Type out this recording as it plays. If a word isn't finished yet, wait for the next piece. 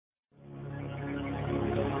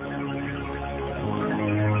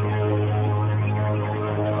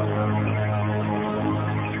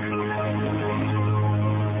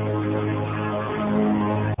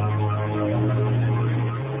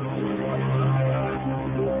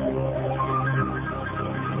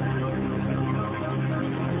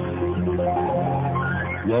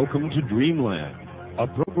Welcome to Dreamland, a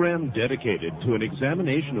program dedicated to an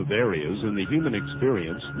examination of areas in the human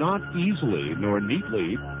experience not easily nor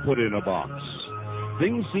neatly put in a box.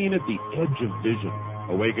 Things seen at the edge of vision,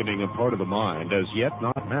 awakening a part of the mind as yet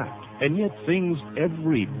not mapped, and yet things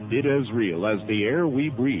every bit as real as the air we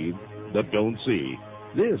breathe but don't see.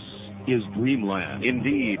 This is Dreamland.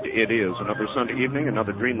 Indeed, it is. Another Sunday evening,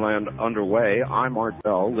 another Dreamland underway. I'm Art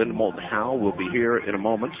Bell. Linda Moulton Howe will be here in a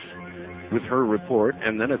moment with her report,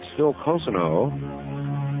 and then it's Phil Cousineau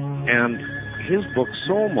and his book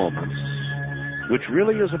Soul Moments, which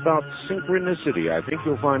really is about synchronicity. I think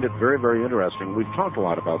you'll find it very, very interesting. We've talked a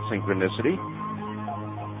lot about synchronicity.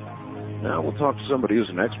 Now we'll talk to somebody who's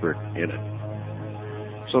an expert in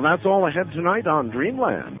it. So that's all ahead tonight on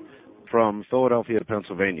Dreamland. From Philadelphia,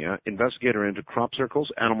 Pennsylvania, investigator into crop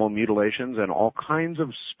circles, animal mutilations, and all kinds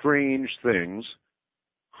of strange things,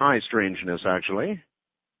 high strangeness actually,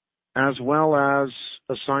 as well as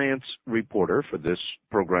a science reporter for this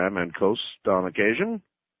program and Coast on occasion,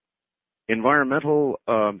 a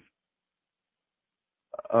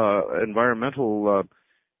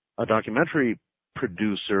documentary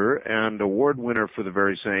producer and award winner for the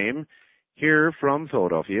very same. Here from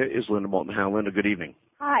Philadelphia is Linda Moulton Howe. Linda, good evening.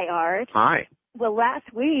 Hi, Art. Hi. Well,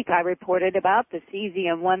 last week I reported about the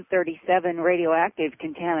cesium-137 radioactive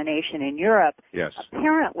contamination in Europe, Yes.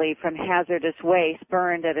 apparently from hazardous waste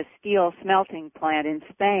burned at a steel smelting plant in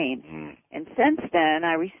Spain. And since then,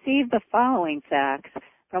 I received the following facts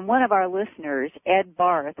from one of our listeners, Ed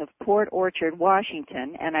Barth of Port Orchard,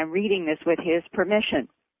 Washington, and I'm reading this with his permission.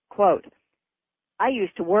 Quote, I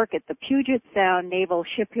used to work at the Puget Sound Naval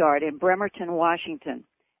Shipyard in Bremerton, Washington.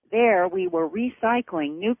 There, we were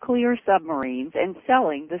recycling nuclear submarines and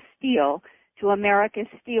selling the steel to America's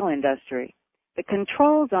steel industry. The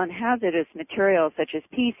controls on hazardous materials such as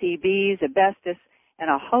PCBs, asbestos, and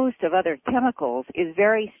a host of other chemicals is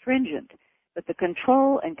very stringent, but the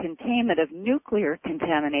control and containment of nuclear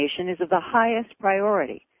contamination is of the highest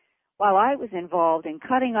priority. While I was involved in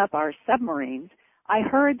cutting up our submarines, I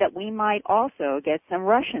heard that we might also get some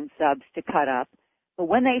Russian subs to cut up. But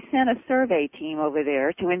when they sent a survey team over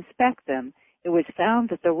there to inspect them, it was found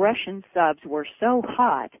that the Russian subs were so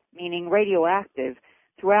hot, meaning radioactive,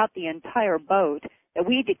 throughout the entire boat that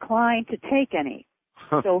we declined to take any.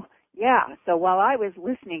 So while I was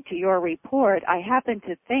listening to your report, I happened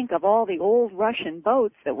to think of all the old Russian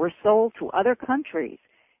boats that were sold to other countries.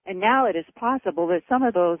 And now it is possible that some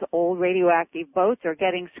of those old radioactive boats are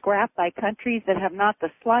getting scrapped by countries that have not the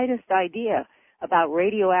slightest idea about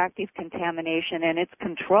radioactive contamination and its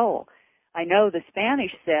control. I know the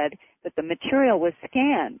Spanish said that the material was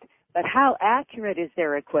scanned, but how accurate is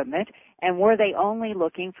their equipment, and were they only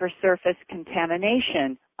looking for surface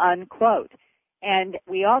contamination, unquote. And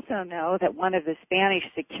we also know that one of the Spanish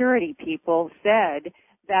security people said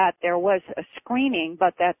that there was a screening,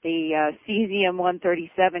 but that the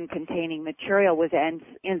cesium-137 containing material was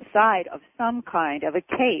inside of some kind of a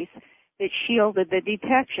case that shielded the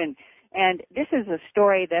detection. And this is a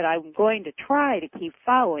story that I'm going to try to keep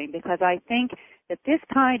following because I think that this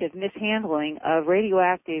kind of mishandling of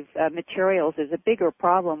radioactive materials is a bigger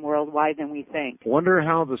problem worldwide than we think. Wonder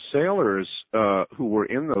how the sailors who were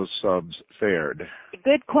in those subs fared.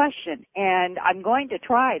 Good question. And I'm going to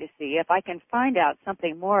try to see if I can find out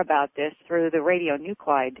something more about this through the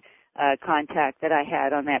radionuclide contact that I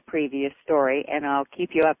had on that previous story, and I'll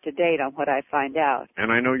keep you up to date on what I find out.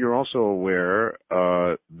 And I know you're also aware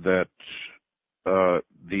that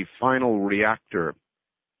the final reactor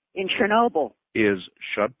in Chernobyl is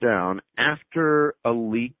shut down after a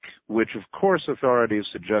leak, which of course authorities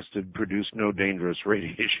suggested produced no dangerous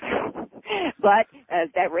radiation. But as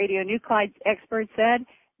that radionuclide expert said,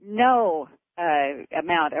 no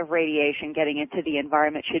amount of radiation getting into the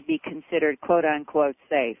environment should be considered quote-unquote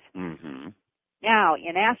safe. Mm-hmm. Now,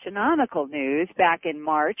 in astronomical news, back in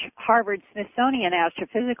March, Harvard-Smithsonian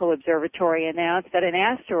Astrophysical Observatory announced that an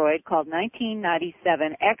asteroid called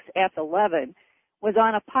 1997 XF11 was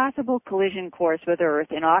on a possible collision course with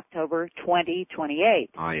Earth in October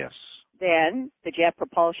 2028. Ah, yes. Then, the Jet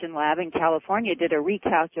Propulsion Lab in California did a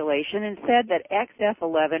recalculation and said that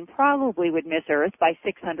XF11 probably would miss Earth by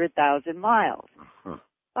 600,000 miles. Uh-huh.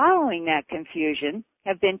 Following that confusion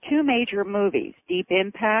have been two major movies, Deep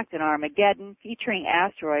Impact and Armageddon, featuring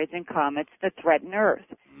asteroids and comets that threaten Earth.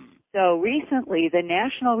 So recently, the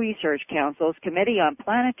National Research Council's Committee on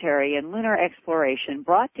Planetary and Lunar Exploration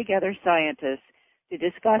brought together scientists to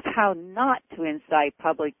discuss how not to incite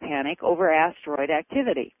public panic over asteroid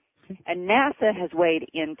activity. And NASA has weighed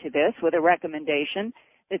into this with a recommendation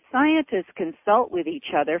that scientists consult with each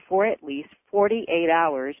other for at least 48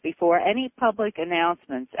 hours before any public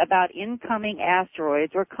announcements about incoming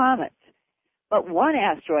asteroids or comets. But one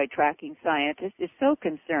asteroid tracking scientist is so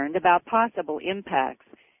concerned about possible impacts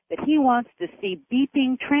that he wants to see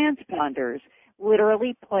beeping transponders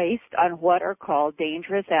literally placed on what are called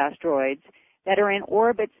dangerous asteroids that are in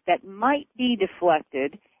orbits that might be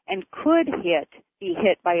deflected and could be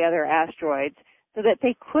hit by other asteroids so that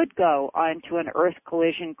they could go onto an Earth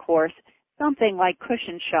collision course, something like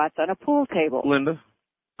cushion shots on a pool table. Linda,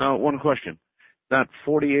 one question. That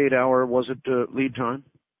 48-hour, was it lead time?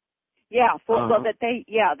 Yeah,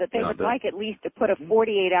 that they would like at least to put a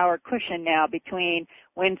 48-hour cushion now between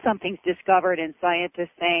when something's discovered and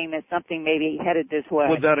scientists saying that something may be headed this way.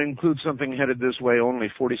 Would that include something headed this way only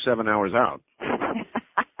 47 hours out?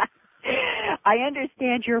 I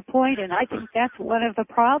understand your point, and I think that's one of the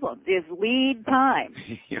problems, is lead time.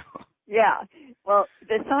 Yeah. Well,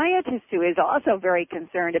 the scientist who is also very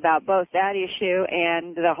concerned about both that issue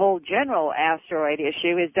and the whole general asteroid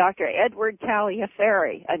issue is Dr. Edward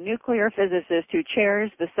Taliaferri, a nuclear physicist who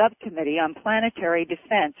chairs the subcommittee on planetary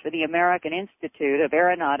defense for the American Institute of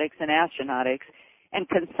Aeronautics and Astronautics and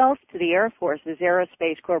consults to the Air Force's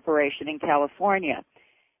Aerospace Corporation in California.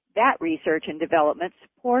 That research and development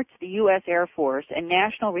supports the U.S. Air Force and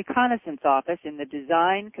National Reconnaissance Office in the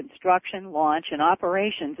design, construction, launch, and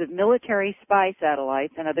operations of military spy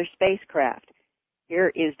satellites and other spacecraft.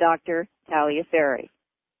 Here is Dr. Taliaferri.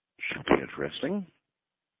 Should be interesting.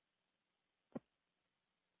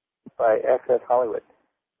 By Access Hollywood.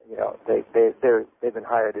 You know, they've been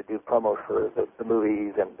hired to do promos for the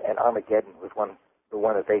movies, and Armageddon was the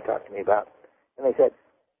one that they talked to me about. And they said,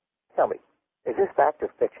 tell me, is this fact or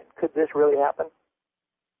fiction? Could this really happen?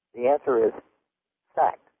 The answer is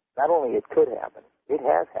fact. Not only it could happen, it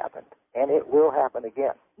has happened, and it will happen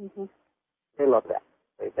again. Mm-hmm. They love that.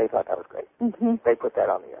 They thought that was great. Mm-hmm. They put that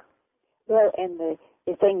on the air. Well, and the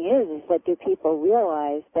thing is that do people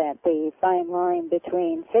realize that the fine line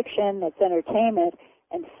between fiction that's entertainment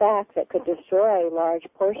and fact that could destroy large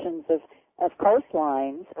portions of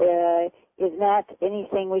coastlines is not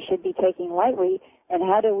anything we should be taking lightly, and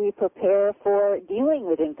how do we prepare for dealing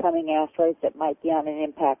with incoming asteroids that might be on an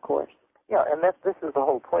impact course? Yeah, and this is the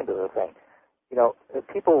whole point of the thing. You know,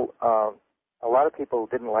 a lot of people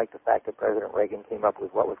didn't like the fact that President Reagan came up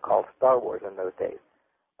with what was called Star Wars in those days.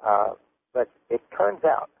 But it turns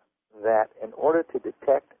out that in order to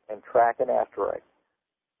detect and track an asteroid,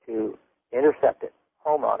 to intercept it,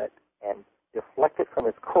 home on it, and deflect it from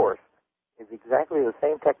its course, is exactly the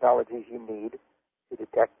same technologies you need to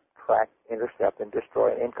detect, track, intercept, and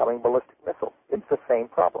destroy an incoming ballistic missile. It's the same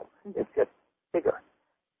problem. Mm-hmm. It's just bigger.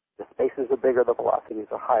 The spaces are bigger, the velocities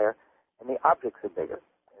are higher, and the objects are bigger.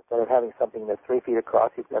 Instead of having something that's 3 feet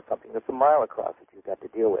across, you've got something that's a mile across that you've got to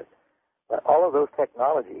deal with. But all of those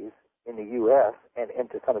technologies in the U.S. and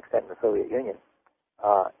to some extent in the Soviet Union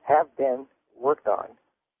have been worked on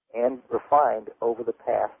and refined over the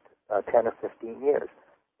past 10 or 15 years.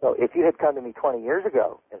 So if you had come to me 20 years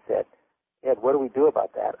ago and said, Ed, what do we do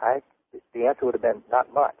about that? The answer would have been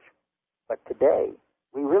not much. But today,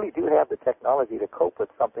 we really do have the technology to cope with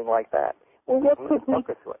something like that. Well,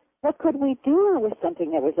 what could we do with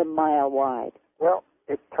something that was a mile wide? Well,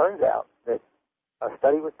 it turns out that a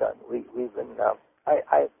study was done. We've been,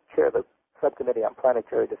 I chair the subcommittee on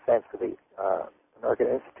planetary defense for the American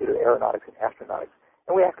Institute of Aeronautics and Astronautics,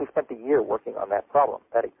 and we actually spent a year working on that problem,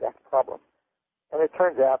 that exact problem. And it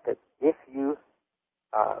turns out that if you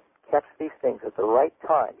catch these things at the right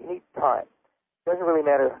time, you need time. It doesn't really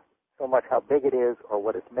matter so much how big it is or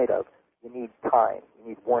what it's made of. You need time. You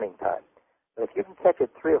need warning time. But if you can catch it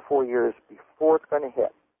 3 or 4 years before it's going to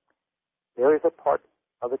hit, there is a part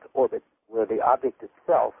of its orbit where the object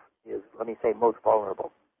itself is, let me say, most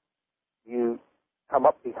vulnerable. You come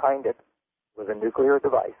up behind it with a nuclear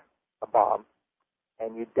device, a bomb,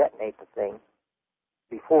 and you detonate the thing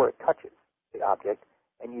before it touches the object,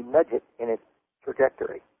 and you nudge it in its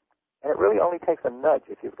trajectory. And it really only takes a nudge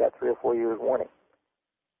if you've got 3 or 4 years warning.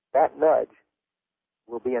 That nudge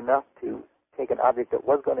will be enough to take an object that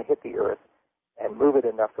was going to hit the Earth and move it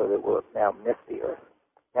enough so that it will now miss the Earth.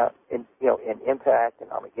 Now, in Impact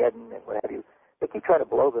and Armageddon and what have you, they keep trying to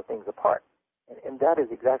blow the things apart. And that is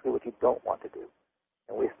exactly what you don't want to do.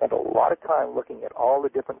 And we spent a lot of time looking at all the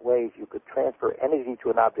different ways you could transfer energy to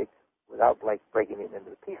an object without, breaking it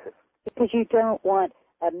into pieces. Because you don't want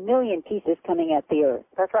a million pieces coming at the Earth.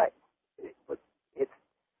 That's right. But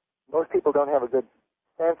most people don't have a good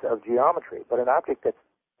sense of geometry, but an object that's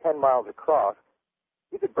 10 miles across,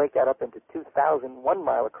 you could break that up into 2,000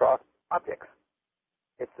 1-mile across objects.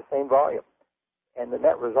 It's the same volume. And the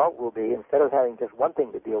net result will be, instead of having just one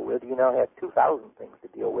thing to deal with, you now have 2,000 things to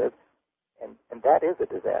deal with, and that is a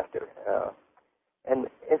disaster. And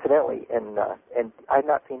incidentally, and I've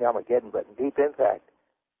not seen Armageddon, but in Deep Impact,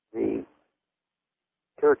 the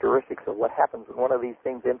characteristics of what happens when one of these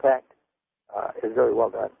things impact is very well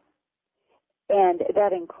done. And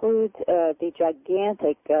that includes the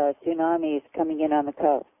gigantic tsunamis coming in on the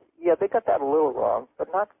coast. Yeah, they got that a little wrong, but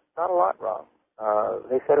not a lot wrong.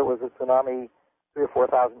 They said it was a tsunami 3,000 or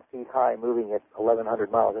 4,000 feet high, moving at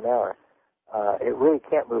 1,100 miles an hour. It really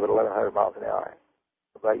can't move at 1,100 miles an hour,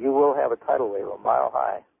 but you will have a tidal wave a mile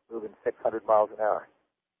high, moving 600 miles an hour,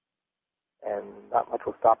 and not much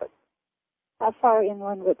will stop it. How far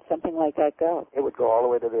inland would something like that go? It would go all the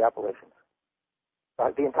way to the Appalachians.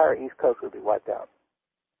 The entire East Coast would be wiped out,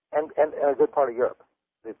 and a good part of Europe.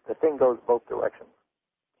 The thing goes both directions.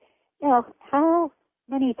 Now, how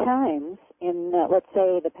many times in, let's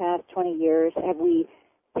say, the past 20 years have we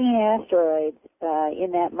seen asteroids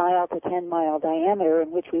in that mile to 10 mile diameter in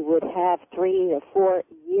which we would have 3 or 4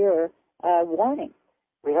 year warning?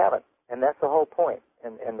 We haven't, and that's the whole point.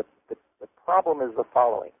 And the problem is the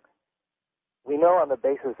following. We know on the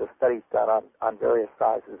basis of studies done on various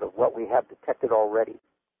sizes of what we have detected already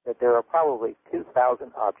that there are probably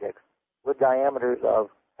 2,000 objects with diameters of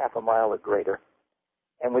half a mile or greater,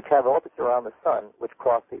 and which have orbits around the sun which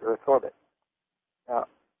cross the Earth's orbit. Now,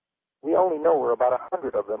 we only know where about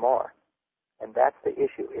 100 of them are, and that's the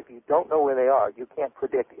issue. If you don't know where they are, you can't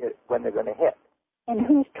predict when they're going to hit. And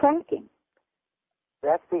who's tracking?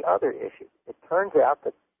 That's the other issue. It turns out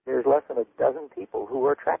that there's less than a dozen people who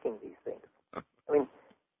are tracking these things. I mean,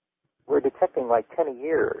 we're detecting like 10 a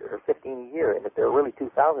year or 15 a year, and if there are really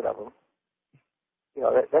 2,000 of them, you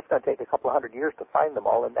know, that's going to take a couple of hundred years to find them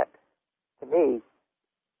all, and that, to me,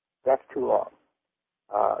 that's too long.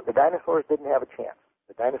 The dinosaurs didn't have a chance.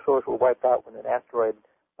 The dinosaurs were wiped out when an asteroid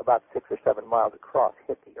about 6 or 7 miles across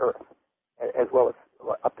hit the Earth, as well as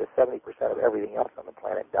up to 70% of everything else on the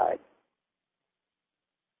planet died.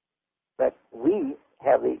 But we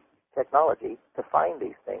have the technology to find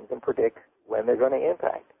these things and predict when they're going to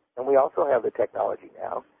impact. And we also have the technology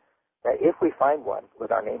now that if we find one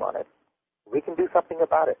with our name on it, we can do something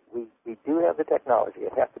about it. We do have the technology.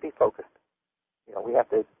 It has to be focused. You know, we have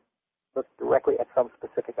to look directly at some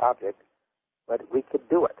specific object, but we could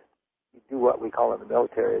do it. You do what we call in the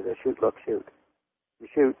military the shoot, look, shoot. You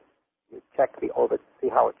shoot, you check the orbit, see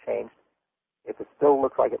how it changed. If it still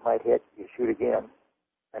looks like it might hit, you shoot again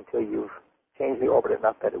until you've changed the orbit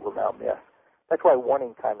enough that it will now miss. That's why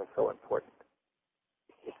warning time is so important.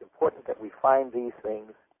 It's important that we find these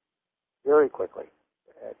things very quickly.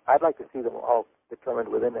 I'd like to see them all determined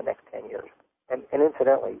within the next 10 years. And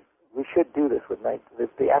incidentally, we should do this with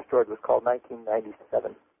the asteroid was called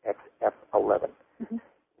 1997 XF11. Mm-hmm.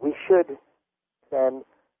 We should send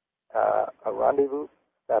a rendezvous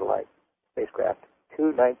satellite spacecraft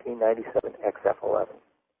to 1997 XF11.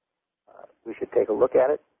 We should take a look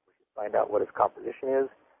at it. We should find out what its composition is.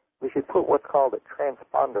 We should put what's called a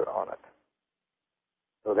transponder on it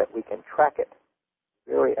so that we can track it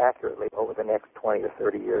very accurately over the next 20 or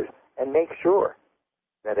 30 years and make sure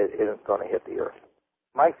that it isn't going to hit the Earth.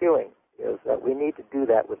 My feeling is that we need to do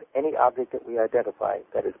that with any object that we identify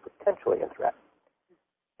that is potentially a threat.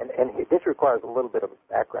 And this requires a little bit of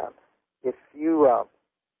background. If you,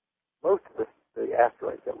 most of the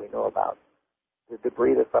asteroids that we know about, the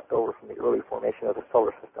debris that's left over from the early formation of the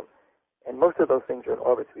solar system, and most of those things are in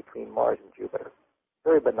orbits between Mars and Jupiter.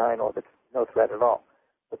 Very benign orbits, no threat at all.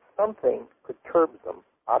 But something perturbs them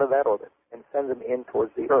out of that orbit and sends them in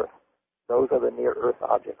towards the Earth. Those are the near-Earth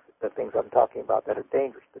objects, the things I'm talking about that are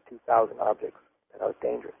dangerous, the 2,000 objects that are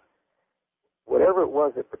dangerous. Whatever it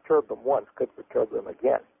was that perturbed them once could perturb them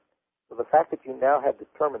again. So the fact that you now have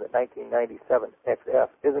determined that 1997 XF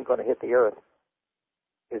isn't going to hit the Earth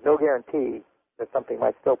is no guarantee that something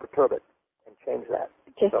might still perturb it and change that.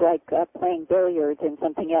 Just like playing billiards and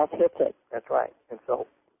something else hits it. That's right. And so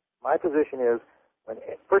my position is,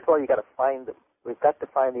 first of all, you've got to find them. We've got to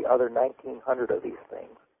find the other 1,900 of these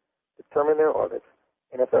things, determine their orbits,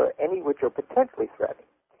 and if there are any which are potentially threatening,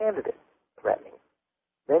 candidate threatening,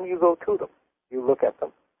 then you go to them. You look at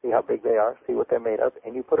them, see how big they are, see what they're made of,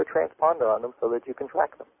 and you put a transponder on them so that you can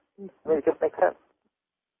track them. I mean, it just makes sense.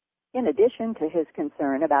 In addition to his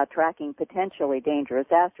concern about tracking potentially dangerous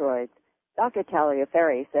asteroids, Dr.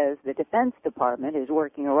 Taliaferri says the Defense Department is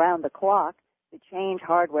working around the clock to change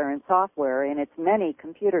hardware and software in its many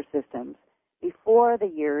computer systems before the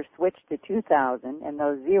years switch to 2000 and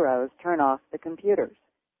those zeros turn off the computers.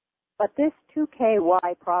 But this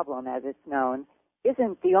 2KY problem, as it's known,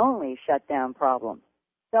 isn't the only shutdown problem.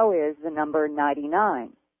 So is the number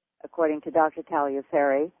 99, according to Dr.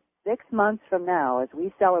 Taliaferri, 6 months from now, as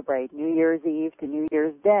we celebrate New Year's Eve to New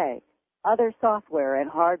Year's Day, other software and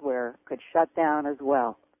hardware could shut down as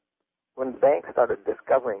well. When banks started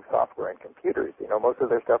discovering software and computers, most of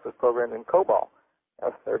their stuff was programmed in COBOL. That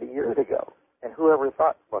was 30 years ago. And whoever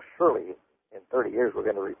thought, well, surely in 30 years we're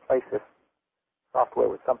going to replace this software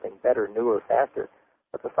with something better, newer, faster.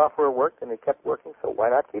 But the software worked and it kept working, so why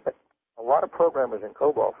not keep it? A lot of programmers in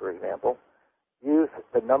COBOL, for example, use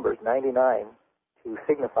the numbers 99 to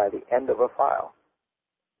signify the end of a file,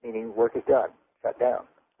 meaning work is done, shut down.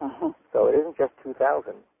 Uh-huh. So it isn't just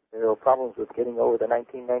 2000. There are problems with getting over the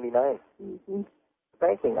 1999. Mm-hmm.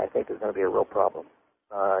 Banking, I think, is going to be a real problem.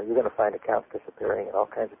 You're going to find accounts disappearing and all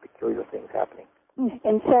kinds of peculiar things happening.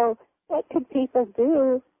 And so what could people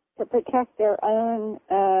do to protect their own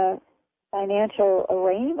financial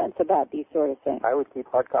arrangements about these sort of things? I would keep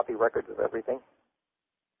hard copy records of everything.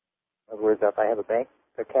 In other words, if I have a bank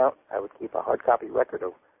account, I would keep a hard copy record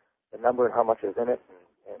of the number and how much is in it,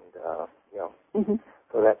 Mm-hmm.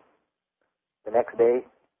 so that the next day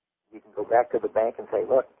you can go back to the bank and say,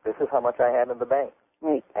 look, this is how much I had in the bank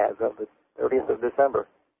Right. as of the 30th of December.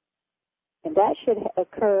 And that should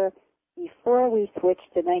occur before we switch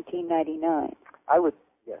to 1999. I would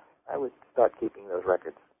start keeping those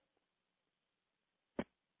records.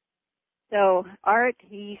 So, Art,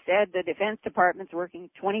 he said the Defense Department's working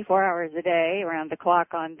 24 hours a day around the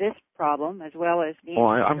clock on this problem, as well as being... Oh,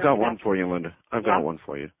 I've got one for you, Linda. I've got one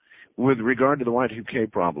for you. With regard to the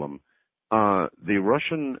Y2K problem, the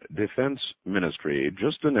Russian Defense Ministry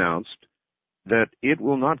just announced that it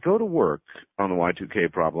will not go to work on the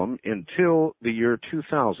Y2K problem until the year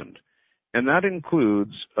 2000. And that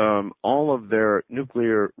includes all of their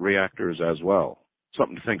nuclear reactors as well.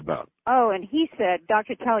 Something to think about. Oh, and he said,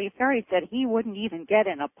 Dr. Taliaferri said he wouldn't even get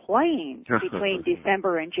in a plane between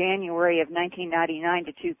December and January of 1999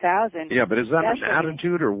 to 2000. Yeah, but is that an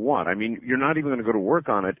attitude or what? I mean, you're not even going to go to work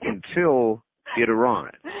on it until it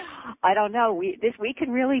arrives. I don't know. We could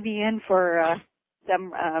really be in for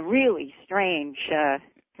some really strange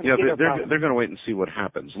computer problems. They're going to wait and see what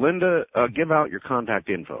happens. Linda, give out your contact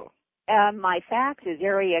info. My fax is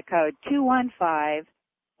area code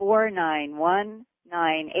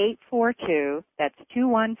 215-491-9842. That's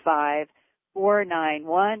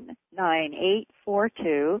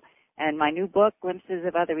 215-491-9842. And my new book, Glimpses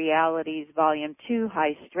of Other Realities, Volume 2,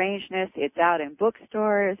 High Strangeness. It's out in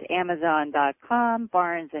bookstores, Amazon.com,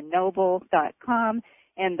 BarnesandNoble.com.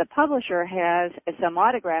 And the publisher has some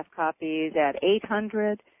autograph copies at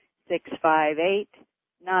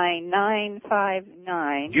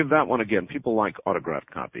 800-658-9959. Give that one again. People like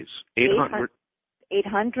autographed copies.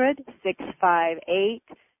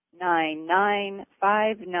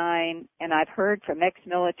 800-658-9959. And I've heard from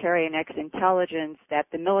ex-military and ex-intelligence that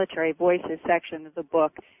the military voices section of the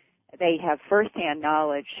book, they have firsthand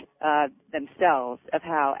knowledge themselves of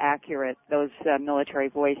how accurate those military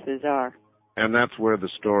voices are. And that's where the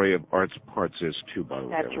story of Art's Parts is, too, by the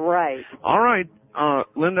way. That's right. All right.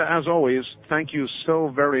 Linda, as always, thank you so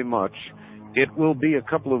very much. It will be a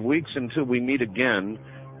couple of weeks until we meet again,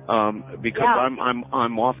 because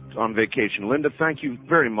I'm off on vacation. Linda, thank you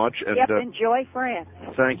very much. And, enjoy France.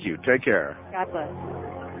 Thank you. Take care. God bless.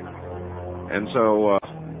 And so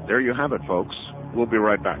there you have it, folks. We'll be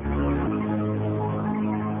right back.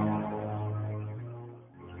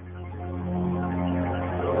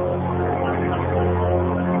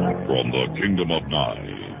 From the Kingdom of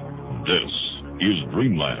Nye, this is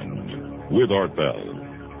Dreamland with Art Bell.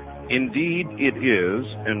 Indeed, it is.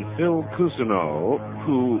 And Phil Cousineau,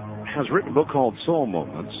 who has written a book called Soul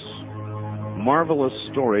Moments, Marvelous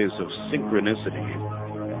Stories of Synchronicity,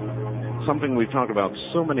 something we've talked about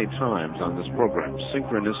so many times on this program,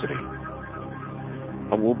 synchronicity,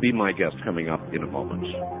 will be my guest coming up in a moment.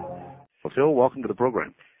 Well, Phil, welcome to the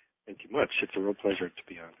program. Thank you much. It's a real pleasure to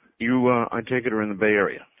be on. You, I take it, are in the Bay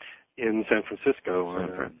Area. In San Francisco on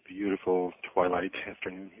a beautiful twilight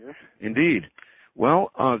afternoon here. Indeed.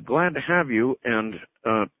 Well, glad to have you. And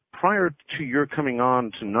prior to your coming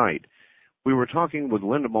on tonight, we were talking with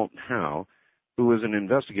Linda Moulton Howe, who is an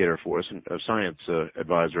investigator for us, a science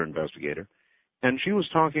advisor investigator. And she was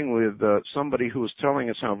talking with somebody who was telling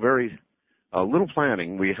us how very little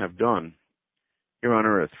planning we have done here on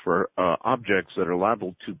Earth for objects that are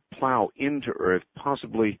liable to plow into Earth,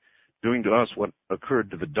 possibly doing to us what occurred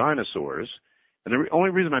to the dinosaurs. And the only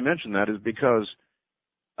reason I mention that is because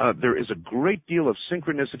there is a great deal of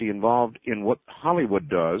synchronicity involved in what Hollywood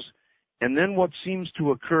does and then what seems to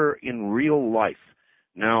occur in real life.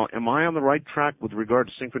 Now, am I on the right track with regard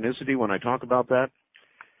to synchronicity when I talk about that?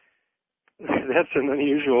 That's an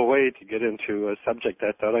unusual way to get into a subject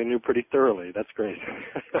I thought I knew pretty thoroughly. That's great.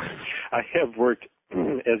 I have worked,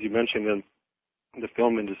 as you mentioned, in the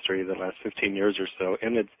film industry the last 15 years or so,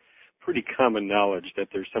 and it's pretty common knowledge that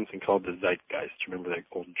there's something called the zeitgeist. Remember that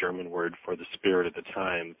old German word for the spirit of the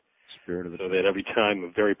time? Spirit of the so that every time a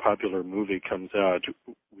very popular movie comes out,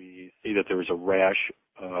 we see that there is a rash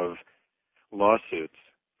of lawsuits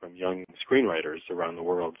from young screenwriters around the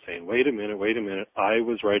world saying, wait a minute, I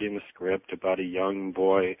was writing a script about a young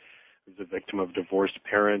boy who's a victim of divorced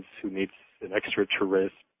parents who meets an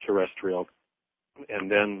extraterrestrial.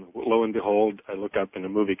 And then, lo and behold, I look up and a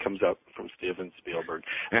movie comes up from Steven Spielberg.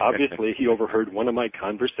 Obviously, he overheard one of my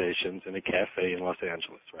conversations in a cafe in Los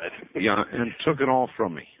Angeles, right? Yeah, and took it all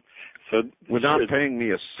from me. So without paying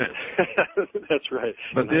me a cent. That's right.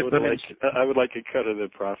 But I would like a cut of the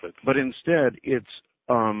profits. But instead, it's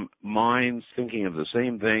minds thinking of the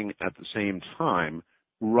same thing at the same time,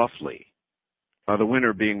 roughly. The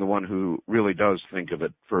winner being the one who really does think of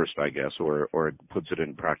it first, I guess, or puts it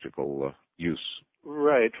in practical use.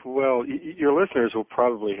 Right. Well, your listeners will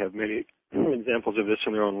probably have many examples of this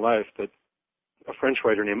in their own life, but a French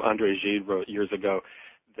writer named André Gide wrote years ago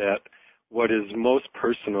that what is most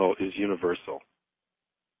personal is universal.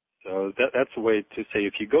 So that's a way to say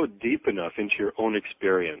if you go deep enough into your own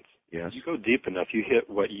experience, yes, you go deep enough, you hit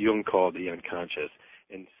what Jung called the unconscious,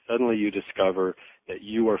 and suddenly you discover that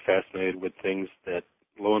you are fascinated with things that,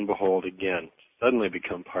 lo and behold, again, suddenly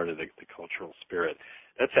become part of the cultural spirit.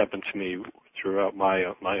 That's happened to me throughout my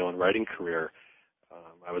own writing career.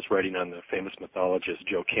 I was writing on the famous mythologist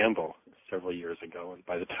Joe Campbell several years ago, and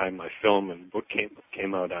by the time my film and book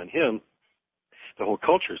came out on him, the whole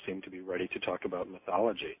culture seemed to be ready to talk about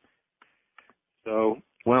mythology. So,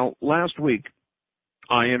 well, last week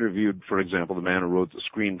I interviewed, for example, the man who wrote the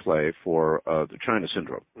screenplay for the China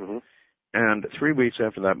Syndrome. Mm-hmm. And 3 weeks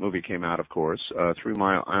after that movie came out, of course, 3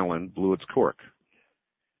 Mile Island blew its cork.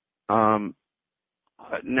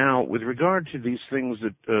 Now, with regard to these things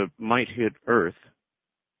that might hit Earth,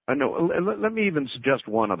 let me even suggest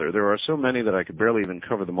one other. There are so many that I could barely even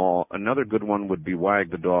cover them all. Another good one would be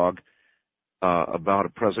Wag the Dog, about a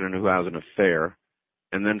president who has an affair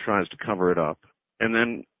and then tries to cover it up. And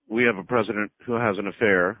then we have a president who has an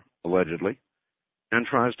affair, allegedly, and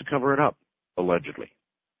tries to cover it up, allegedly.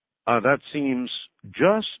 That seems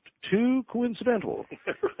just too coincidental.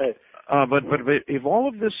 Right. But if all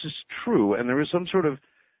of this is true, and there is some sort of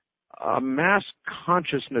mass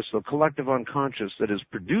consciousness, the collective unconscious that is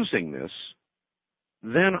producing this,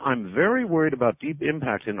 then I'm very worried about deep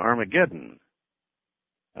impact in Armageddon.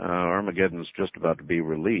 Armageddon's just about to be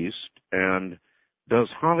released, and does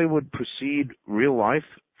Hollywood precede real life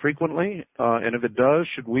frequently? And if it does,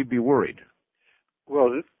 should we be worried?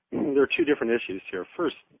 Well, there are two different issues here.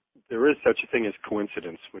 First, there is such a thing as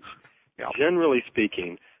coincidence, which, generally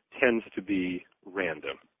speaking, tends to be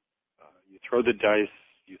random. You throw the dice,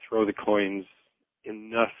 you throw the coins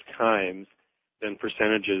enough times, then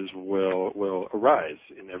percentages will arise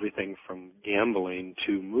in everything from gambling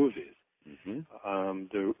to movies. Mm-hmm.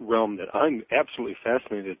 The realm that I'm absolutely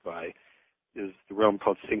fascinated by is the realm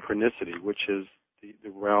called synchronicity, which is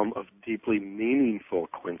the realm of deeply meaningful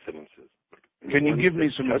coincidences. Can you give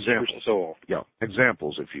me some examples? Your soul. Yeah,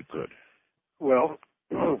 examples if you could. Well,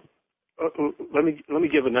 let me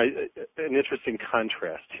give an interesting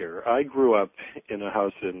contrast here. I grew up in a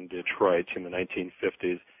house in Detroit in the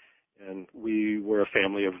 1950s, and we were a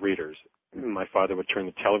family of readers. My father would turn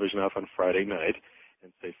the television off on Friday night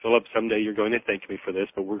and say, Philip, someday you're going to thank me for this,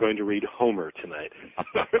 but we're going to read Homer tonight.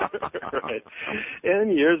 Right?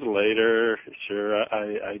 And years later, sure,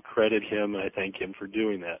 I credit him and I thank him for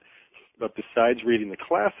doing that. But besides reading the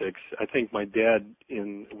classics, I think my dad,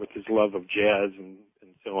 with his love of jazz and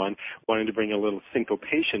so on, wanted to bring a little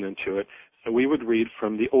syncopation into it. So we would read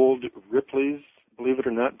from the old Ripley's, believe it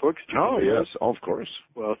or not, books. Oh, yes, of course.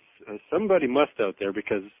 Well, somebody must out there,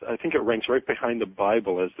 because I think it ranks right behind the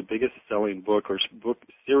Bible as the biggest selling book or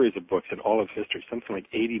series of books in all of history. Something like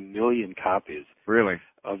 80 million copies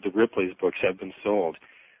of the Ripley's books have been sold.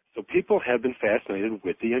 So people have been fascinated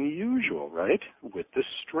with the unusual, right? With the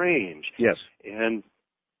strange. Yes. And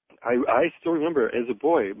I still remember as a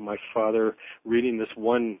boy my father reading this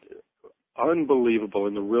one unbelievable,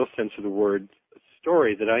 in the real sense of the word,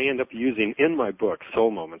 story that I end up using in my book,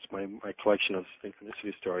 Soul Moments, my collection of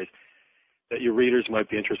synchronicity stories, that your readers might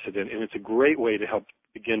be interested in. And it's a great way to help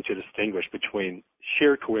begin to distinguish between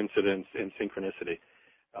sheer coincidence and synchronicity.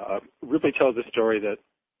 Ripley tells a story that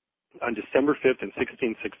on December 5th in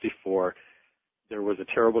 1664, there was a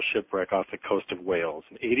terrible shipwreck off the coast of Wales,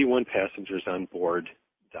 and 81 passengers on board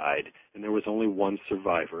died, and there was only one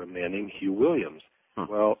survivor, a man named Hugh Williams. Huh.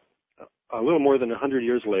 Well, a little more than 100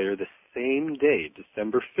 years later, the same day,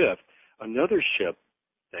 December 5th, another ship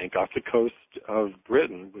sank off the coast of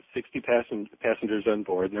Britain with 60 passengers on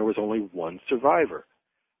board, and there was only one survivor,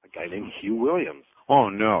 a guy named Hugh Williams. Oh,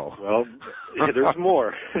 no. Well, there's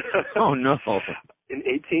more. Oh, no. In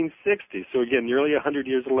 1860, so again, nearly 100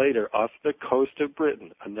 years later, off the coast of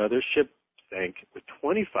Britain, another ship sank with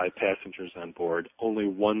 25 passengers on board, only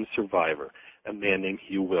one survivor, a man named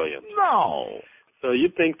Hugh Williams. No. So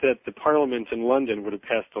you'd think that the Parliament in London would have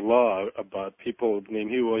passed a law about people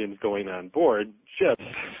named Hugh Williams going on board ships.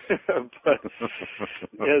 But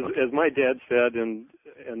as my dad said, and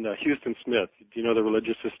Houston Smith, do you know the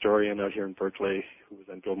religious historian out here in Berkeley who was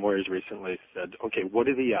on Bill Moyers recently, said, okay, what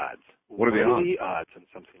are the odds? What are the odds on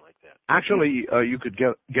something like that? Actually, you could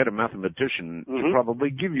get a mathematician to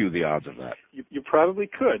probably give you the odds of that. You probably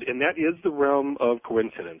could, and that is the realm of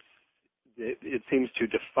coincidence. It seems to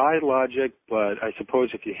defy logic, but I suppose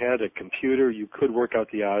if you had a computer, you could work out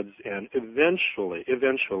the odds, and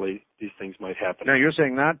eventually, these things might happen. Now, you're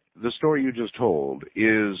saying that the story you just told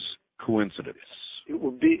is coincidence. It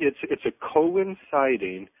would be. It's a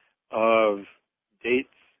coinciding of dates,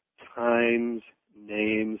 times,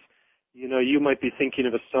 names. You know, you might be thinking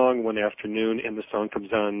of a song one afternoon, and the song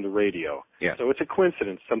comes on the radio. Yeah. So it's a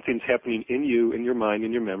coincidence. Something's happening in you, in your mind,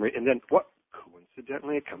 in your memory, and then what?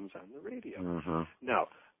 Coincidentally, it comes on the radio. Now,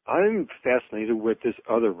 I'm fascinated with this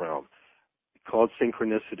other realm called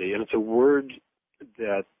synchronicity, and it's a word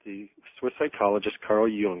that the Swiss psychologist Carl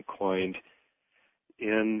Jung coined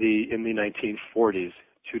in the 1940s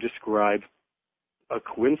to describe a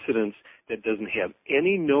coincidence that doesn't have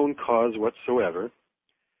any known cause whatsoever,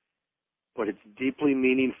 but it's deeply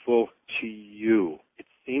meaningful to you. It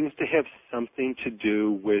seems to have something to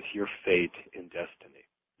do with your fate and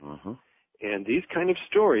destiny. And these kind of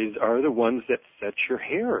stories are the ones that set your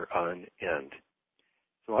hair on end.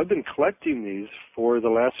 So I've been collecting these for the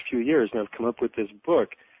last few years, and I've come up with this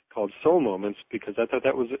book called Soul Moments because I thought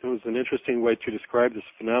it was an interesting way to describe this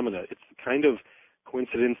phenomena. It's the kind of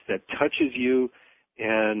coincidence that touches you,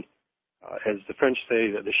 and as the French say,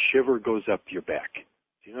 the shiver goes up your back.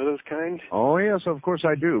 Do you know those kind? Oh, yes, of course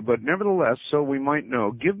I do. But nevertheless, so we might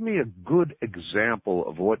know, give me a good example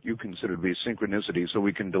of what you consider to be synchronicity so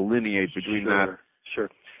we can delineate between that.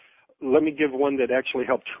 Sure. Let me give one that actually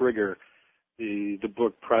helped trigger the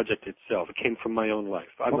book project itself. It came from my own life.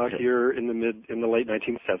 I'm out here in the late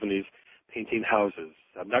 1970s painting houses.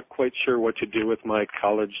 I'm not quite sure what to do with my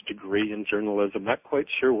college degree in journalism. Not quite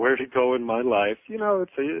sure where to go in my life. You know,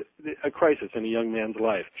 it's a crisis in a young man's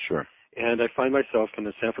life. Sure. And I find myself in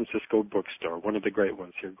a San Francisco bookstore, one of the great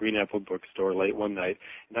ones here, Green Apple Bookstore, late one night,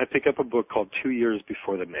 and I pick up a book called 2 Years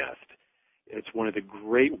Before the Mast. It's one of the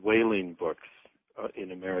great whaling books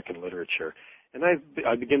in American literature. And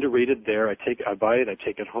I begin to read it there. I buy it, I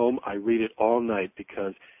take it home, I read it all night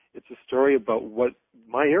because it's a story about what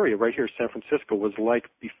my area right here, San Francisco, was like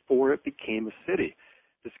before it became a city.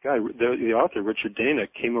 This guy, the author, Richard Dana,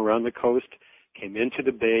 came around the coast, came into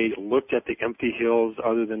the bay, looked at the empty hills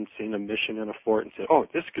other than seeing a mission and a fort and said, oh,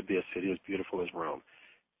 this could be a city as beautiful as Rome.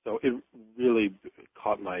 So it really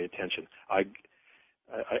caught my attention. I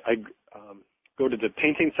go to the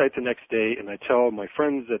painting site the next day and I tell my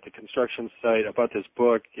friends at the construction site about this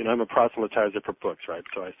book. You know, I'm a proselytizer for books, right?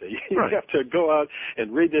 So I say, you have to go out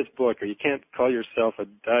and read this book or you can't call yourself a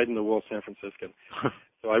dyed-in-the-wool San Franciscan.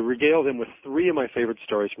 So I regale them with 3 of my favorite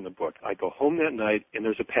stories from the book. I go home that night, and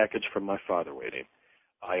there's a package from my father waiting.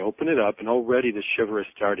 I open it up, and already the shiver is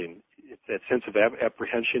starting. It's that sense of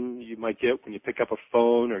apprehension you might get when you pick up a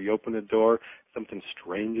phone or you open a door. Something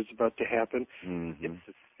strange is about to happen. It's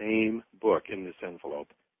the same book in this envelope,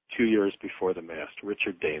 2 Years Before the Mast,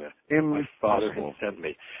 Richard Dana. My father had sent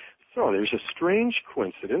me. So there's a strange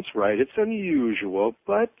coincidence, right? It's unusual,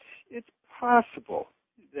 but it's possible.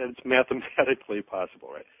 It's mathematically possible,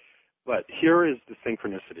 right? But here is the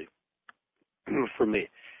synchronicity for me.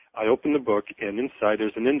 I open the book, and inside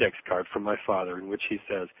there's an index card from my father in which he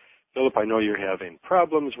says, Philip, I know you're having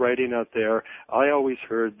problems writing out there. I always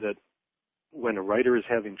heard that when a writer is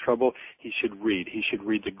having trouble, he should read. He should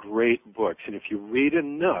read the great books. And if you read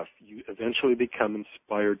enough, you eventually become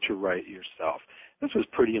inspired to write yourself. This was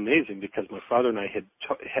pretty amazing because my father and I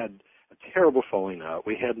had a terrible falling out.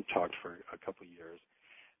 We hadn't talked for a couple of years.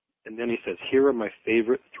 And then he says, here are my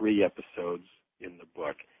favorite 3 episodes in the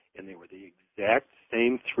book. And they were the exact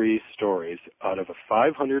same 3 stories out of a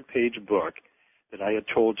 500-page book that I had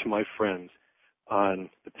told to my friends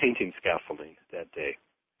on the painting scaffolding that day.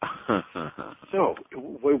 So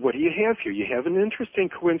what do you have here? You have an interesting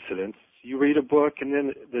coincidence. You read a book, and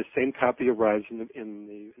then the same copy arrives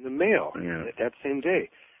in the mail that same day.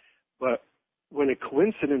 But when a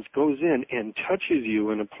coincidence goes in and touches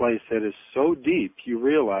you in a place that is so deep, you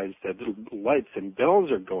realize that little lights and bells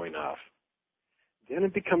are going off. Then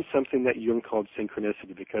it becomes something that Jung called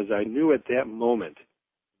synchronicity, because I knew at that moment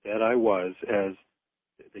that I was, as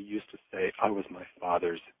they used to say, I was my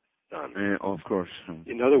father's son. Of course.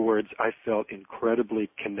 In other words, I felt incredibly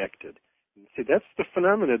connected. And see, that's the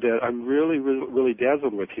phenomena that I'm really, really, really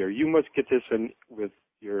dazzled with here. You must get this in with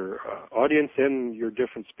your audience and your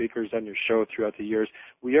different speakers on your show throughout the years.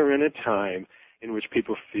 We are in a time in which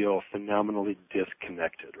people feel phenomenally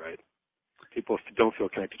disconnected, right? People don't feel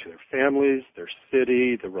connected to their families, their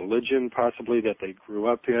city, the religion possibly that they grew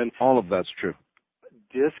up in. All of that's true.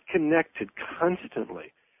 Disconnected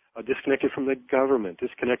constantly. Disconnected from the government,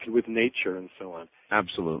 disconnected with nature, and so on.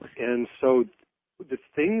 Absolutely. And so the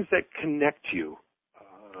things that connect you,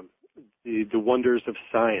 the wonders of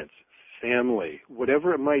science, family,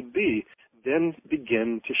 whatever it might be, then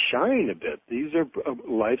begin to shine a bit. These are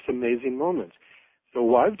life's amazing moments. So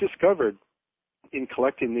what I've discovered in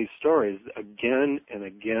collecting these stories again and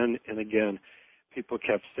again and again, people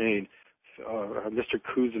kept saying, Mr.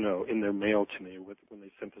 Cousineau in their mail to me when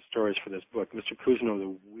they sent the stories for this book, Mr. Cousineau,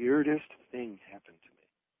 the weirdest thing happened to me.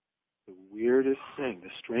 The weirdest thing, the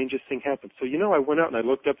strangest thing happened. So, I went out and I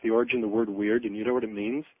looked up the origin of the word weird, and you know what it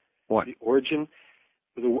means? What? The origin,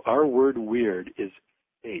 our word weird is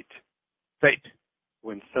fate. Fate.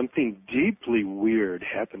 When something deeply weird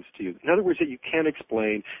happens to you. In other words, that you can't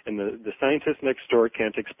explain, and the scientist next door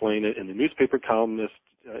can't explain it, and the newspaper columnist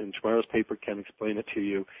in tomorrow's paper can't explain it to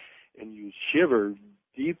you, and you shiver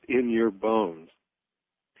deep in your bones.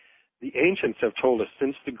 The ancients have told us,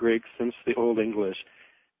 since the Greeks, since the Old English,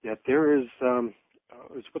 that there is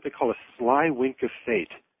what they call a sly wink of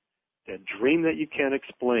fate, that dream that you can't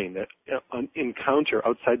explain, that encounter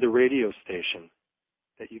outside the radio station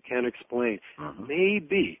that you can't explain.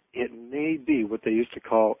 It may be what they used to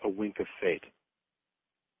call a wink of fate.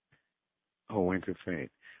 A wink of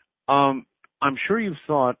fate. I'm sure you've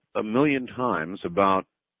thought a million times about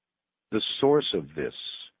the source of this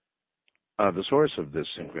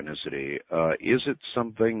synchronicity. Is it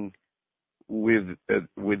something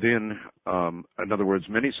within, in other words,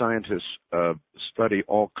 many scientists study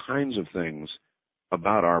all kinds of things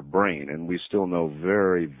about our brain, and we still know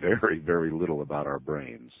very, very, very little about our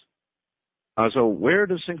brains. So where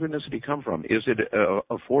does synchronicity come from? Is it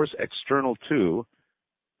a force external to,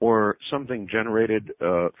 or something generated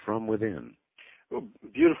from within? Well,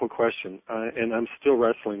 beautiful question, and I'm still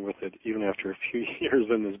wrestling with it even after a few years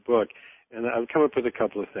in this book, and I've come up with a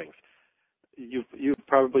couple of things. You've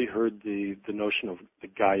probably heard the notion of the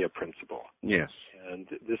Gaia principle. Yes. And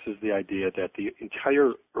this is the idea that the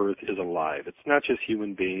entire Earth is alive. It's not just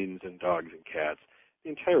human beings and dogs and cats.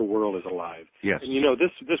 The entire world is alive. Yes. And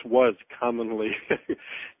this was commonly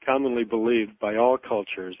believed by all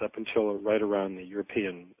cultures up until right around the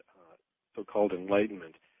European so-called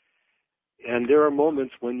Enlightenment. And there are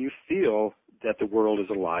moments when you feel that the world is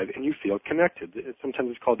alive and you feel connected.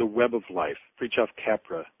 Sometimes it's called the web of life. Fritjof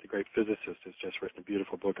Capra, the great physicist, has just written a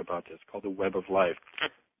beautiful book about this called The Web of Life.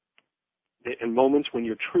 In moments when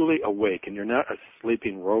you're truly awake and you're not a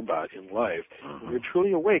sleeping robot in life, when you're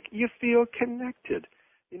truly awake, you feel connected,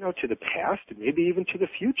 to the past and maybe even to the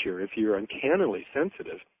future if you're uncannily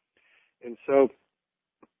sensitive. And so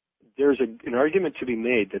there's an argument to be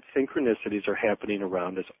made that synchronicities are happening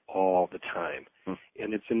around us all the time.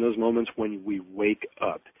 And it's in those moments when we wake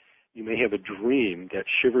up. You may have a dream that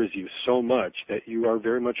shivers you so much that you are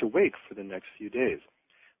very much awake for the next few days.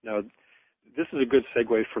 Now, this is a good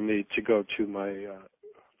segue for me to go to my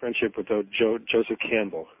friendship with Joseph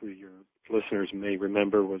Campbell, who your listeners may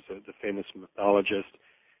remember was the famous mythologist.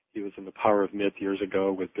 He was in The Power of Myth years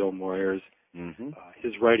ago with Bill Moyers.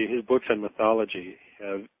 His books on mythology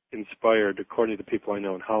have inspired, according to the people I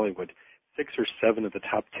know in Hollywood, 6 or 7 of the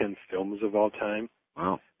top 10 films of all time.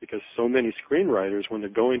 Wow. Because so many screenwriters, when they're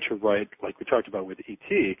going to write, like we talked about with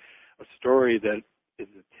E.T., a story that is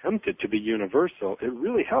attempted to be universal, it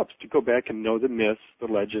really helps to go back and know the myths, the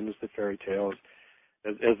legends, the fairy tales.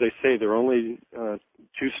 As they say, there are only 2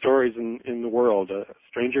 stories in the world. A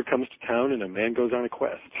stranger comes to town and a man goes on a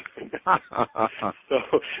quest. So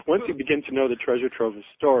once you begin to know the treasure trove of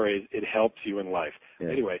stories, it helps you in life. Yeah.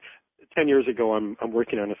 Anyway, 10 years ago, I'm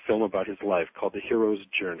working on a film about his life called The Hero's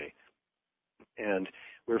Journey. And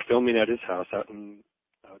we're filming at his house out in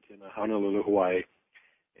Honolulu, Hawaii.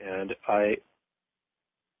 And my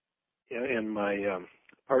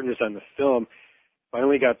partners on the film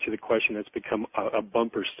finally got to the question that's become a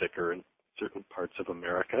bumper sticker in certain parts of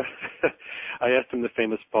America. I asked him the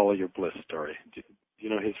famous "Follow Your Bliss" story. Do you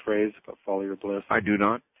know his phrase about "Follow Your Bliss"? I do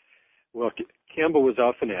not. Well, Campbell was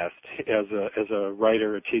often asked, as a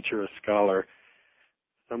writer, a teacher, a scholar,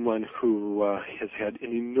 someone who has had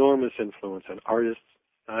an enormous influence on artists,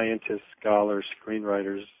 scientists, scholars,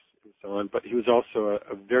 screenwriters, and so on, but he was also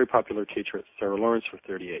a very popular teacher at Sarah Lawrence for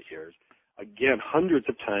 38 years. Again, hundreds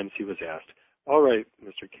of times he was asked, all right,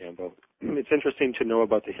 Mr. Campbell, it's interesting to know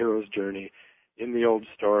about the hero's journey in the old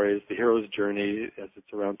stories, the hero's journey as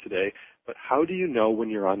it's around today, but how do you know when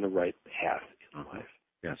you're on the right path in life?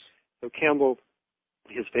 Yes. So Campbell,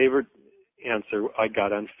 his favorite answer I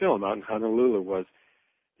got on film out in Honolulu was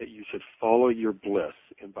that you should follow your bliss.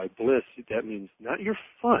 And by bliss, that means not your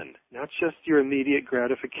fun, not just your immediate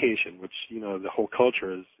gratification, which, the whole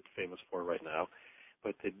culture is famous for right now,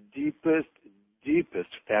 but the deepest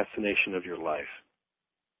fascination of your life.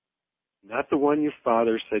 Not the one your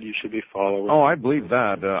father said you should be following. Oh, I believe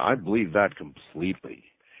that. I believe that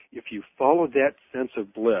completely. If you follow that sense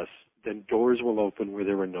of bliss, then doors will open where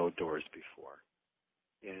there were no doors before.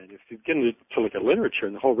 And if you get into look at literature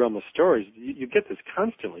and the whole realm of stories, you get this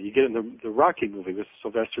constantly. You get in the Rocky movie with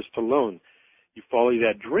Sylvester Stallone. You follow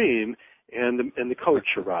that dream, and the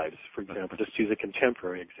coach arrives, for example, just to use a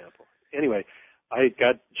contemporary example. Anyway, I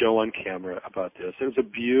got Joe on camera about this. It was a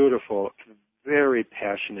beautiful, very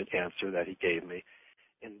passionate answer that he gave me.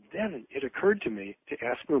 And then it occurred to me to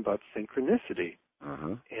ask him about synchronicity.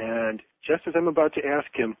 Uh-huh. And just as I'm about to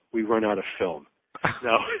ask him, we run out of film.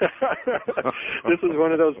 No, this is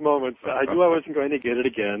one of those moments. I knew I wasn't going to get it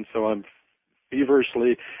again, so I'm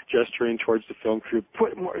feverishly gesturing towards the film crew.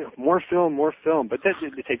 Put more film. But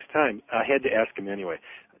it takes time. I had to ask him anyway.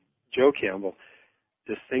 Joe Campbell,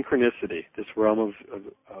 this synchronicity, this realm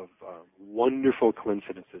of wonderful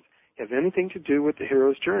coincidences, have anything to do with the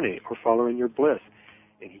hero's journey or following your bliss?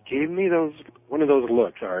 And he gave me one of those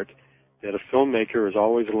looks, Art, that a filmmaker is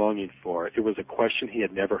always longing for. It was a question he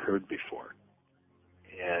had never heard before.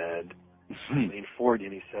 And he leaned forward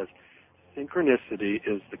and he says, synchronicity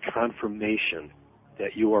is the confirmation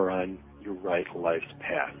that you are on your right life's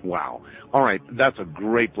path. Wow. All right, that's a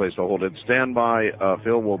great place to hold it. Stand by,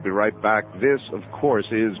 Phil. We'll be right back. This, of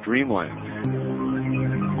course, is Dreamland.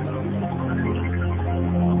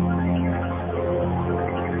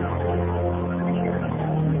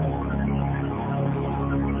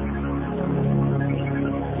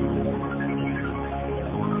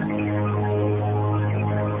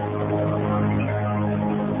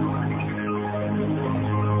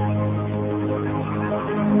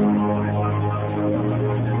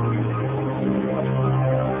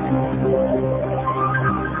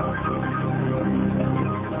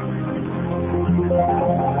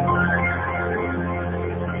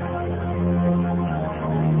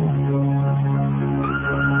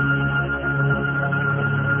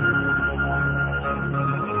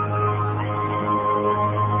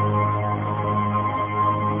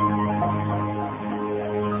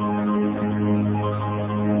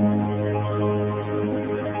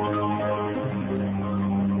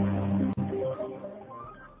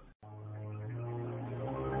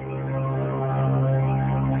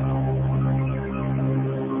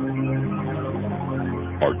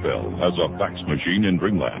 Has a fax machine in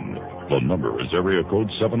Dreamland. The number is area code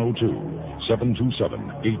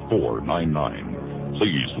 702-727-8499.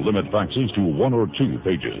 Please limit faxes to 1 or 2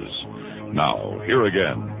 pages. Now, here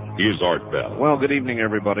again is Art Bell. Well, good evening,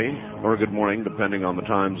 everybody, or good morning, depending on the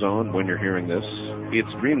time zone when you're hearing this.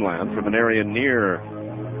 It's Dreamland from an area near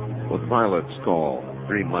what pilots call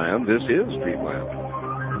Dreamland. This is Dreamland.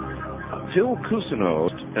 Phil Cousineau,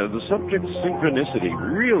 the subject synchronicity,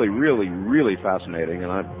 really fascinating,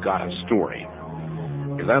 and I've got a story.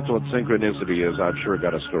 If that's what synchronicity is, I've sure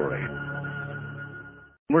got a story.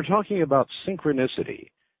 We're talking about synchronicity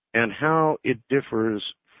and how it differs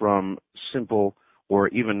from simple or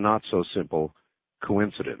even not so simple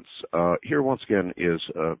coincidence. Here once again is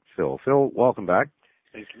Phil. Phil, welcome back.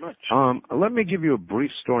 Thank you much. Let me give you a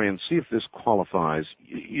brief story and see if this qualifies.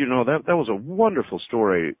 You know, that was a wonderful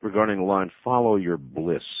story regarding the line, follow your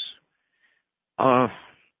bliss.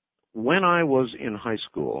 When I was in high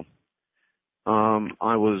school,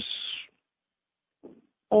 I was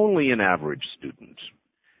only an average student.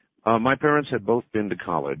 My parents had both been to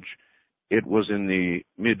college. It was in the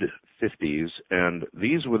mid-50s, and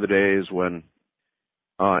these were the days when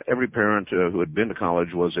every parent who had been to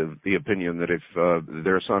college was of the opinion that if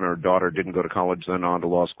their son or daughter didn't go to college, then on to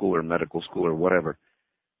law school or medical school or whatever,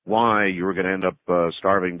 why you were going to end up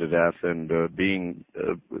starving to death and being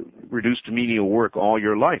reduced to menial work all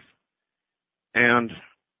your life. And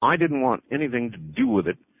I didn't want anything to do with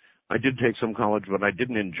it. I did take some college, but I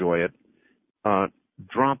didn't enjoy it.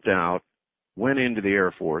 Dropped out, went into the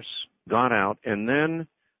Air Force, got out, and then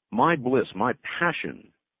my bliss, my passion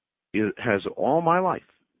has all my life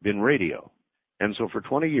been radio. And so for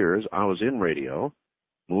 20 years, I was in radio,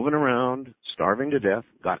 moving around, starving to death,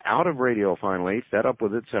 got out of radio finally, fed up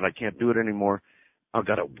with it, said I can't do it anymore. I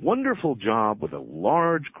got a wonderful job with a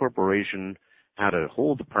large corporation, had a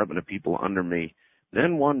whole department of people under me.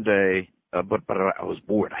 Then one day, but I was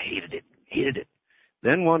bored. I hated it.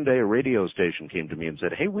 Then one day a radio station came to me and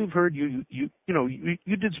said, hey, we've heard you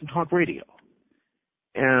did some talk radio.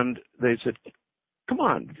 And they said, come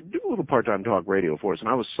on, do a little part-time talk radio for us. And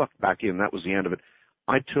I was sucked back in. That was the end of it.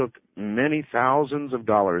 I took many thousands of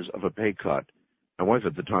dollars of a pay cut. My wife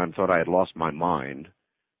at the time thought I had lost my mind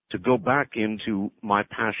to go back into my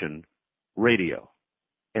passion, radio.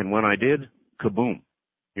 And when I did, kaboom,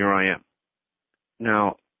 here I am.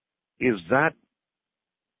 Now, is that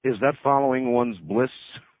following one's bliss?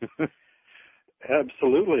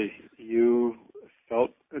 Absolutely. You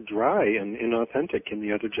felt dry and inauthentic in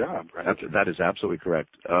the other job, right? That is absolutely correct.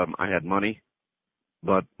 I had money,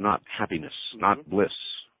 but not happiness, not bliss.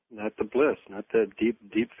 Not the bliss, not the deep,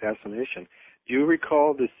 deep fascination. Do you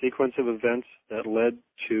recall the sequence of events that led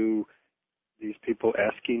to these people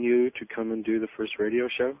asking you to come and do the first radio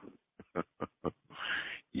show?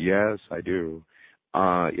 Yes, I do.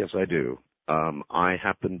 I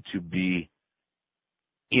happened to be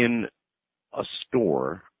in a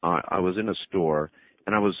store. I was in a store,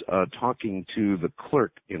 and I was talking to the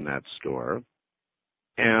clerk in that store,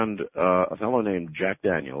 and a fellow named Jack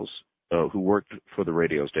Daniels, who worked for the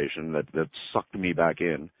radio station that sucked me back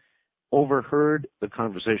in, overheard the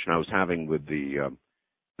conversation I was having with the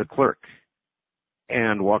clerk,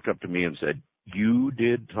 and walked up to me and said, "You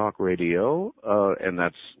did talk radio?" And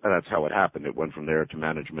that's how it happened. It went from there to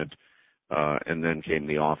management, and then came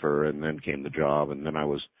the offer, and then came the job, and then I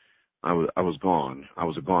was gone. I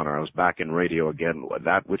was a goner. I was back in radio again,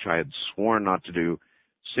 that which I had sworn not to do,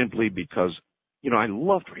 simply because, I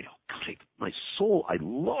loved radio. God, my soul, I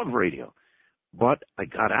love radio. But I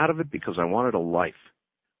got out of it because I wanted a life.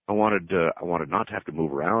 I wanted not to have to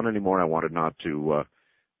move around anymore. I wanted not to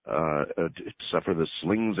suffer the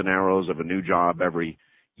slings and arrows of a new job every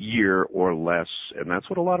year or less. And that's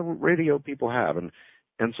what a lot of radio people have. And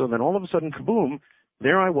so then all of a sudden, kaboom,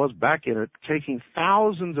 there I was back in it, taking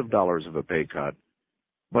thousands of dollars of a pay cut,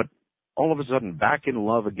 but all of a sudden back in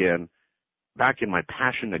love again, back in my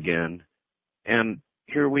passion again, and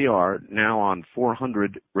here we are now on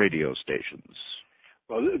 400 radio stations.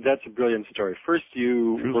 Well, that's a brilliant story. First,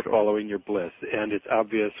 you were following your bliss, and it's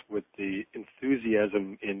obvious with the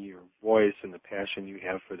enthusiasm in your voice and the passion you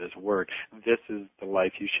have for this work, this is the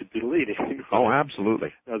life you should be leading. Oh,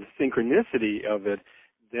 absolutely. Now, the synchronicity of it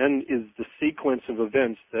then is the sequence of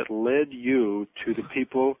events that led you to the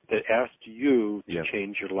people that asked you to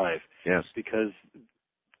change your life. Yes. Because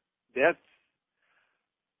that's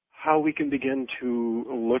how we can begin to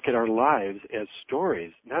look at our lives as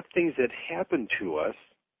stories, not things that happen to us.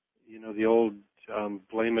 The old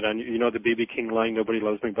blame it on you. The B.B. King line, nobody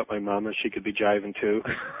loves me but my mama, she could be jiving too.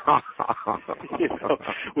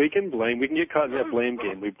 We can blame. We can get caught in that blame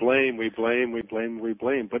game. We blame.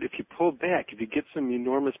 But if you pull back, if you get some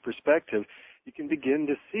enormous perspective, you can begin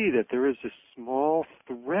to see that there is a small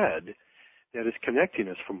thread that is connecting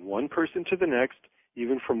us from one person to the next,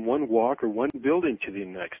 even from one walk or one building to the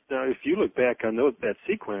next. Now, if you look back on that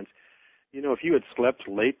sequence, if you had slept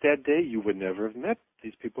late that day, you would never have met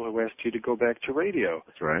these people who asked you to go back to radio.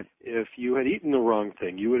 That's right. If you had eaten the wrong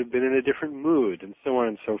thing, you would have been in a different mood, and so on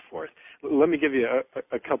and so forth. Let me give you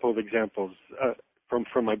a couple of examples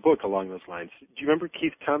from my book along those lines. Do you remember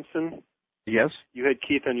Keith Thompson? Yes. You had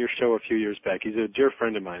Keith on your show a few years back. He's a dear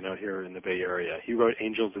friend of mine out here in the Bay Area. He wrote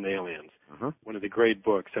Angels and Aliens, one of the great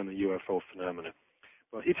books on the UFO phenomena.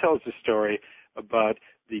 Well, he tells a story about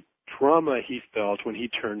the trauma he felt when he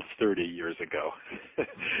turned 30 years ago.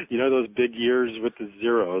 Those big years with the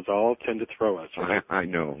zeros all tend to throw us, right? I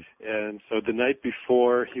know. And so the night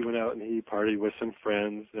before, he went out and he partied with some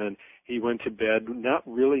friends, and he went to bed not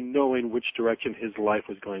really knowing which direction his life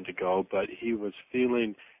was going to go, but he was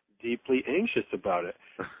feeling deeply anxious about it.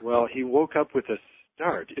 Well, he woke up with a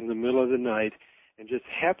start in the middle of the night and just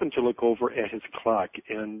happened to look over at his clock,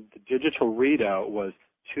 and the digital readout was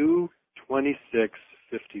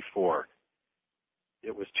 2:26:54.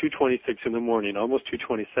 It was 2:26 in the morning, almost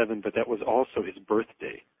 2:27, but that was also his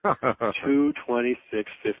birthday.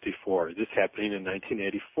 2:26:54. This happening in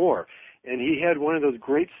 1984. And he had one of those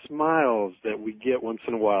great smiles that we get once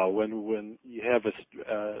in a while when you have a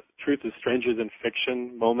truth is stranger than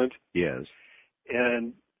fiction moment. Yes.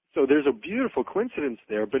 And so there's a beautiful coincidence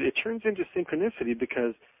there, but it turns into synchronicity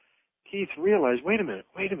because Keith realized, wait a minute,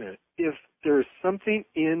 if there's something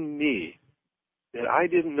in me that I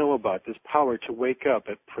didn't know about, this power to wake up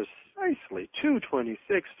at precisely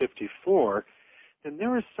 2:26:54, then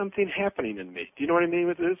there is something happening in me. Do you know what I mean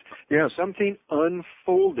with this? Yes. Something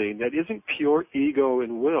unfolding that isn't pure ego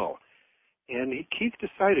and will. And Keith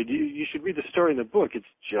decided, you should read the story in the book, it's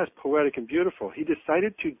just poetic and beautiful. He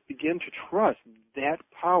decided to begin to trust that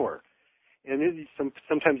power. And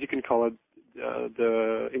sometimes you can call it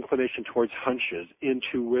the inclination towards hunches,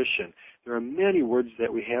 intuition. There are many words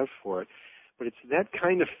that we have for it. But it's that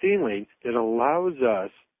kind of feeling that allows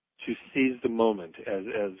us to seize the moment, as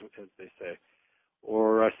they say,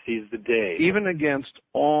 or seize the day. Even against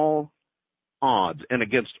all odds and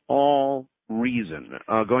against all reason.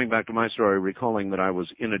 Going back to my story, recalling that I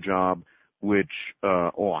was in a job which,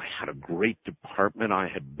 I had a great department. I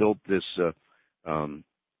had built this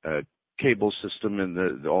cable system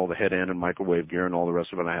and all the head end and microwave gear and all the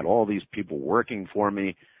rest of it. I had all these people working for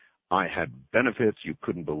me. I had benefits you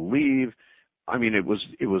couldn't believe. I mean, it was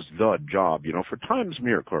the job, for Times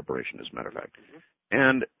Mirror Corporation, as a matter of fact. Mm-hmm.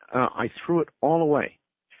 And I threw it all away.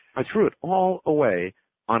 I threw it all away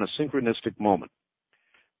on a synchronistic moment.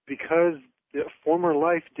 Because the former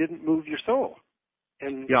life didn't move your soul.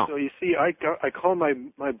 And so you see, I call my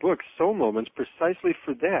book Soul Moments precisely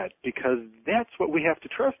for that, because that's what we have to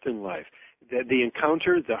trust in life. That the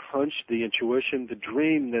encounter, the hunch, the intuition, the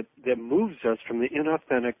dream that moves us from the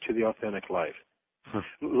inauthentic to the authentic life. Huh.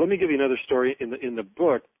 Let me give you another story in the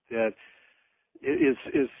book that is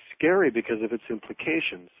scary because of its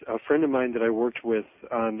implications. A friend of mine that I worked with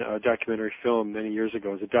on a documentary film many years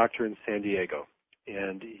ago is a doctor in San Diego.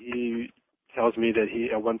 And he tells me that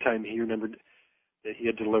at one time he remembered that he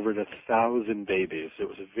had delivered 1,000 babies. It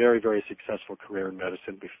was a very, very successful career in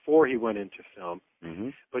medicine before he went into film. Mm-hmm.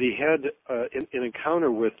 But he had an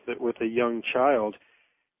encounter with a young child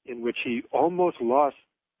in which he almost lost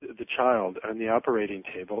the child on the operating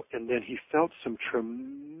table, and then he felt some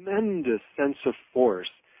tremendous sense of force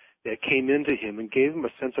that came into him and gave him a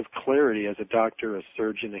sense of clarity as a doctor, a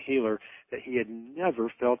surgeon, a healer that he had never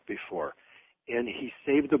felt before. And he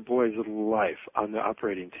saved the boy's life on the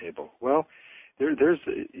operating table. Well, there's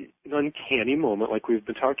an uncanny moment like we've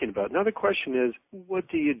been talking about. Now the question is, what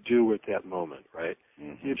do you do with that moment, right?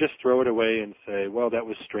 Mm-hmm. You just throw it away and say, well, that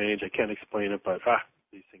was strange, I can't explain it, but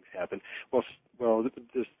these things happen. Well,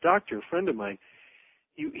 this doctor, a friend of mine,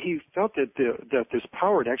 he felt that this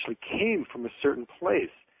power actually came from a certain place.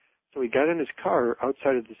 So he got in his car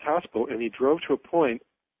outside of this hospital and he drove to a point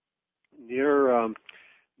near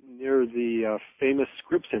the famous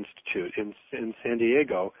Scripps Institute in San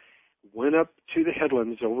Diego, went up to the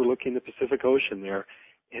headlands overlooking the Pacific Ocean there,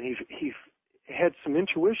 and he had some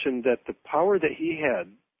intuition that the power that he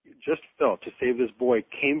had just felt to save this boy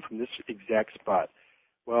came from this exact spot.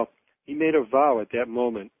 Well, he made a vow at that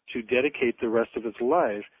moment to dedicate the rest of his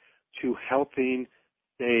life to helping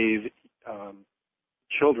save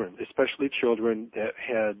children, especially children that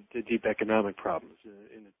had deep economic problems,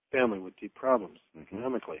 in a family with deep problems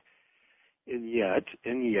economically. And yet,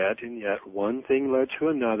 one thing led to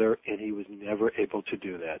another, and he was never able to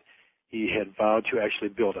do that. He had vowed to actually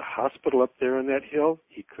build a hospital up there on that hill.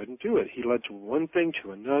 He couldn't do it. He led to one thing,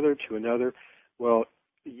 to another, to another. Well,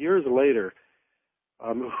 years later,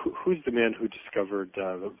 who's the man who discovered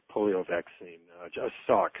the polio vaccine?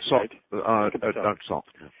 Salk, right? Dr. Salk.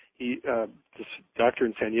 This doctor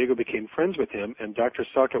in San Diego became friends with him, and Dr.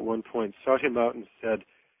 Salk at one point sought him out and said,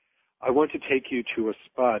 I want to take you to a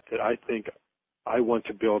spot that I think I want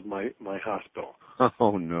to build my hospital.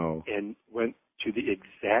 Oh, no. And went to the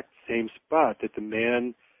exact same spot that the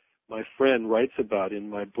man, my friend, writes about in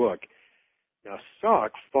my book. Now, Salk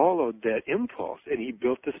followed that impulse, and he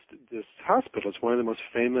built this hospital. It's one of the most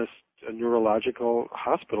famous neurological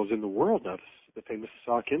hospitals in the world now, the famous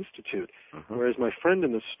Salk Institute. Uh-huh. Whereas my friend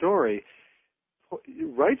in the story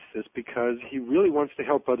writes this because he really wants to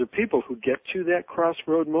help other people who get to that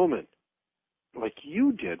crossroad moment, like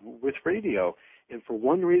you did with radio, and for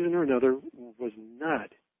one reason or another was not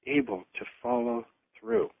able to follow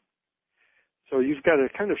through. So you've got a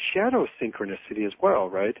kind of shadow synchronicity as well,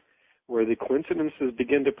 right? Where the coincidences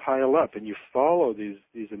begin to pile up and you follow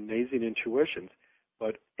these amazing intuitions.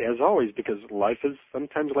 But as always, because life is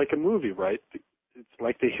sometimes like a movie, right? It's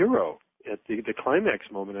like the hero at the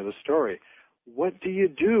climax moment of the story. What do you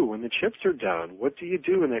do when the chips are down? What do you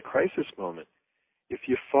do in that crisis moment? If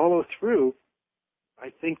you follow through, I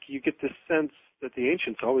think you get this sense that the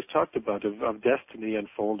ancients always talked about of destiny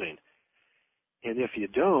unfolding. And if you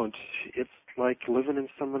don't, it's like living in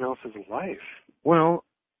someone else's life. Well,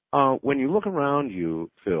 when you look around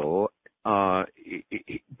you, Phil,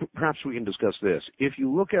 perhaps we can discuss this. If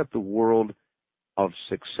you look at the world of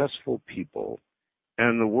successful people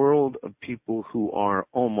and the world of people who are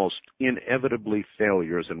almost inevitably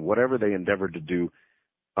failures in whatever they endeavor to do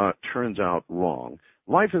turns out wrong.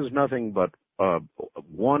 Life is nothing but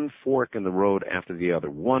one fork in the road after the other,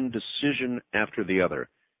 one decision after the other.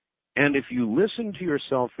 And if you listen to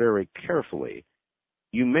yourself very carefully,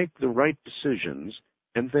 you make the right decisions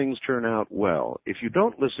and things turn out well. If you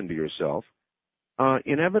don't listen to yourself,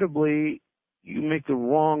 inevitably you make the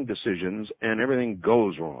wrong decisions and everything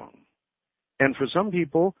goes wrong. And for some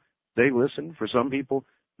people, they listen. For some people,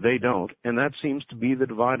 they don't. And that seems to be the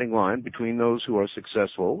dividing line between those who are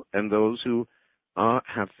successful and those who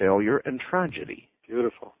have failure and tragedy.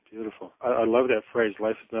 Beautiful, beautiful. I love that phrase,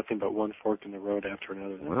 life is nothing but one fork in the road after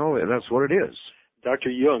another. Well, that's what it is.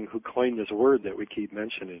 Dr. Jung, who coined this word that we keep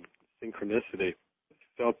mentioning, synchronicity,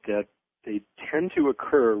 felt that they tend to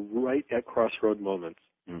occur right at crossroad moments.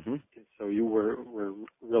 Mm-hmm. So you were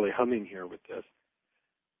really humming here with this.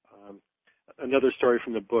 Another story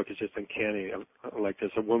from the book is just uncanny. I like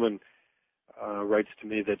this. A woman writes to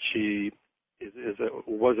me that she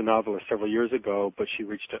was a novelist several years ago, but she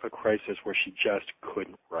reached a crisis where she just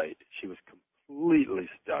couldn't write. She was completely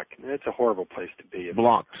stuck. And that's a horrible place to be.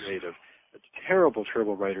 Blocked. Creative. A terrible,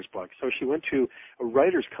 terrible writer's block. So she went to a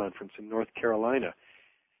writer's conference in North Carolina.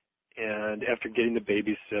 And after getting the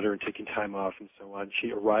babysitter and taking time off and so on,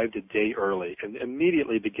 she arrived a day early and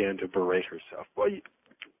immediately began to berate herself. Well,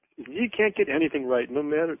 you can't get anything right.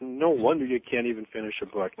 No wonder you can't even finish a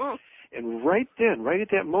book. Well, and right then, right at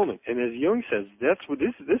that moment, and as Jung says, that's what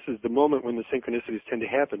this is the moment when the synchronicities tend to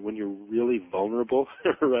happen, when you're really vulnerable,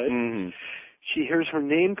 right? Mm-hmm. She hears her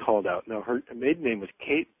name called out. Now, her maiden name was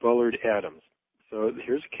Kate Bullard Adams. So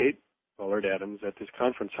here's Kate Bullard Adams at this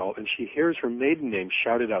conference hall, and she hears her maiden name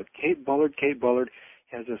shouted out. Kate Bullard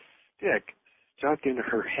has a stick stuck in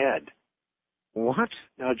her head. What?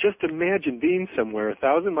 Now, just imagine being somewhere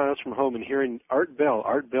 1,000 miles from home and hearing Art Bell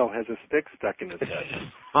has a stick stuck in his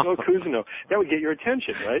head. No, Cousineau. That would get your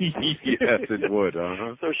attention, right? Yes, it would.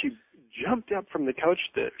 Uh-huh. So she jumped up from the couch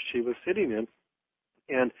that she was sitting in,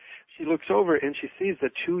 and she looks over and she sees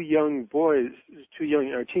that two young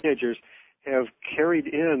teenagers have carried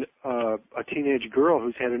in a teenage girl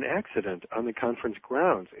who's had an accident on the conference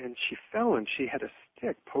grounds, and she fell and she had a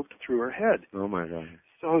stick poked through her head. Oh, my God.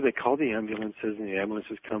 So they call the ambulances, and the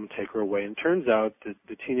ambulances come take her away, and turns out that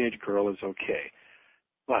the teenage girl is okay.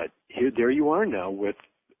 But there you are now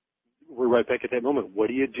we're right back at that moment. What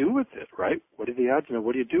do you do with it, right? What are the odds now?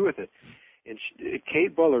 What do you do with it? And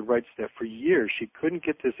Kate Bullard writes that for years she couldn't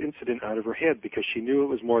get this incident out of her head because she knew it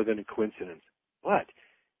was more than a coincidence. But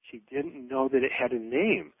she didn't know that it had a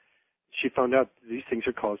name. She found out these things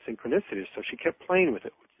are called synchronicities, so she kept playing with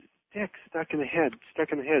it. Stick stuck in the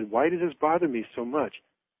head. Why does this bother me so much?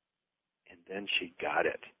 And then she got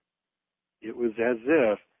it. It was as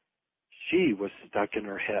if she was stuck in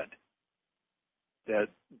her head. That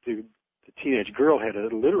the teenage girl had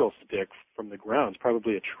a literal stick from the grounds,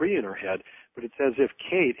 probably a tree in her head, but it's as if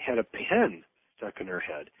Kate had a pen stuck in her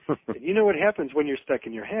head. And you know what happens when you're stuck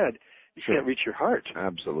in your head? You can't reach your heart.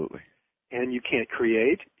 Absolutely. And you can't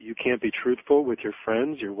create. You can't be truthful with your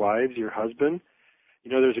friends, your wives, your husband.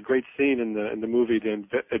 You know, there's a great scene in the movie The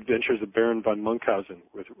Adventures of Baron von Munchausen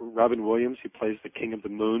with Robin Williams. He plays the King of the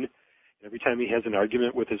Moon. Every time he has an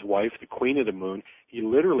argument with his wife, the Queen of the Moon, he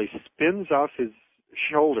literally spins off his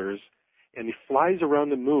shoulders and he flies around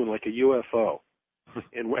the moon like a UFO.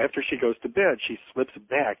 And after she goes to bed, he slips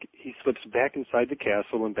back inside the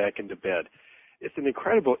castle and back into bed. It's an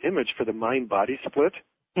incredible image for the mind-body split.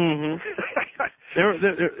 Mm-hmm.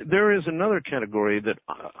 There is another category that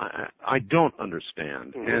I don't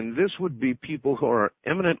understand, mm-hmm. and this would be people who are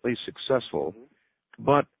eminently successful, mm-hmm.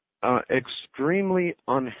 but extremely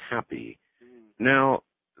unhappy. Mm-hmm. Now,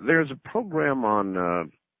 there's a program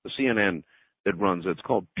on CNN that runs, it's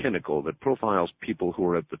called Pinnacle, that profiles people who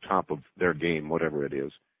are at the top of their game, whatever it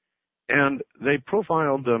is. And they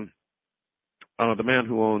profiled the man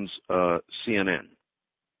who owns CNN.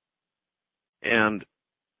 And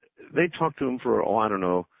they talked to him for,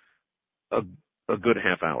 a good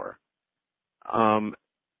half hour. And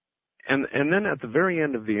then at the very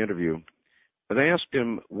end of the interview, they asked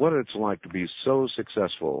him what it's like to be so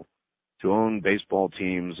successful, to own baseball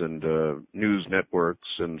teams and news networks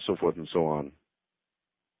and so forth and so on.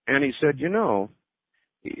 And he said,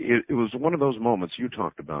 it was one of those moments you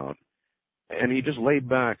talked about. And he just laid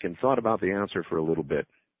back and thought about the answer for a little bit.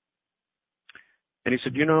 And he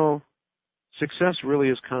said, success really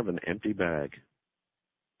is kind of an empty bag.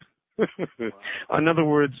 Wow. In other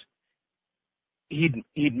words, he'd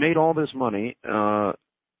made all this money,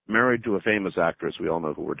 married to a famous actress. We all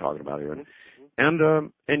know who we're talking about here. Mm-hmm.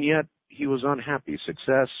 And yet he was unhappy.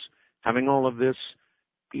 Success, having all of this,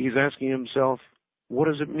 he's asking himself, what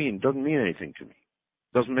does it mean? Doesn't mean anything to me.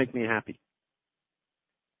 Doesn't make me happy.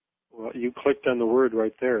 Well, you clicked on the word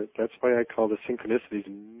right there. That's why I call the synchronicities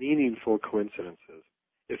meaningful coincidences.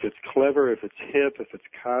 If it's clever, if it's hip, if it's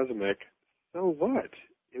cosmic, so what?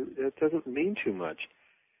 It doesn't mean too much.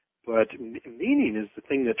 But meaning is the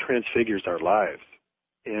thing that transfigures our lives.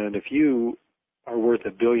 And if you are worth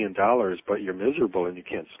 $1 billion, but you're miserable and you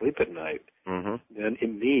can't sleep at night, then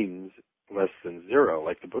it means less than zero,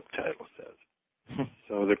 like the book title says.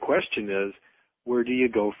 So the question is, where do you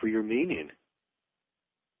go for your meaning?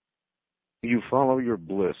 You follow your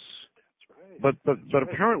bliss. That's right. But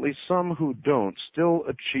apparently some who don't still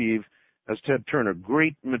achieve, as Ted Turner,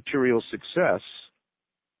 great material success,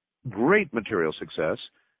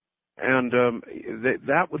 and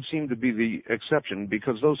that would seem to be the exception,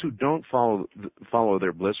 because those who don't follow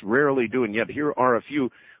their bliss rarely do, and yet here are a few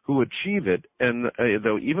who achieve it, and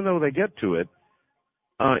even though they get to it,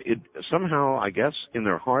 it somehow, I guess, in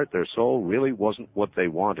their heart, their soul really wasn't what they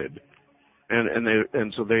wanted,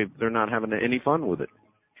 and so they're not having any fun with it.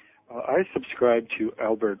 I subscribe to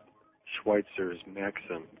Albert Schweitzer's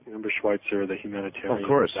maxim. Remember Schweitzer, the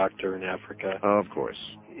humanitarian doctor in Africa? Of course.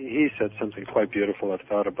 He said something quite beautiful I've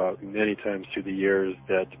thought about many times through the years,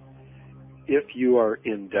 that if you are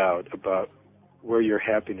in doubt about where your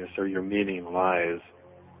happiness or your meaning lies,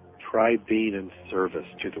 try being in service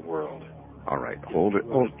to the world. All right, hold it.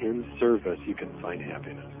 In service, you can find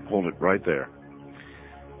happiness. Hold it right there.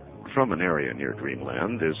 From an area near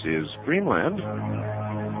Dreamland, this is Dreamland.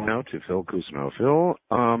 Now to Phil Cousineau. Phil,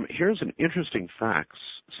 here's an interesting fact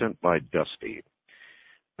sent by Dusty.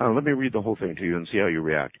 Let me read the whole thing to you and see how you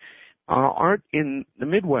react. Art, in the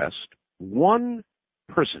Midwest, one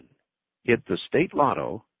person hit the state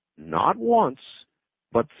lotto not once,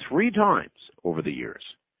 but 3 times over the years.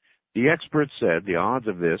 The experts said the odds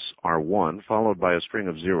of this are 1, followed by a string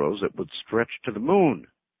of zeros that would stretch to the moon.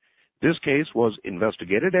 This case was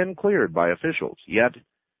investigated and cleared by officials, yet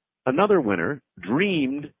another winner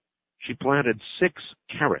dreamed she planted 6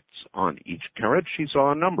 carrots. On each carrot, she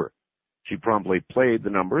saw a number. She promptly played the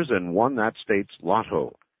numbers and won that state's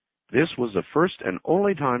lotto. This was the first and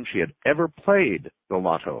only time she had ever played the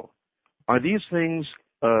lotto. Are these things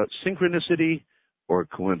synchronicity or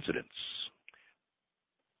coincidence?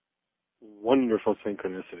 Wonderful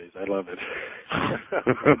synchronicities. I love it.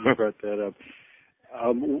 You brought that up.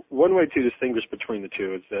 One way to distinguish between the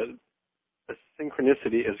two is that a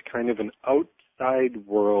synchronicity is kind of an outside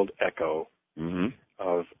world echo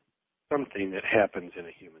of something that happens in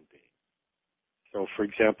a human being. So, for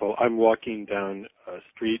example, I'm walking down a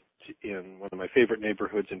street in one of my favorite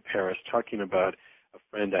neighborhoods in Paris, talking about a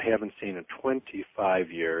friend I haven't seen in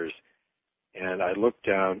 25 years, and I look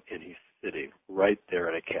down and he's sitting right there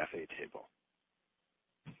at a cafe table.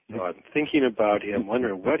 So I'm thinking about him,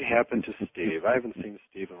 wondering what happened to Steve. I haven't seen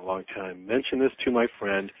Steve in a long time. Mention this to my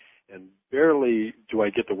friend, and barely do I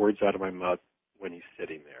get the words out of my mouth when he's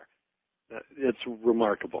sitting there. It's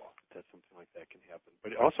remarkable that something like that can happen.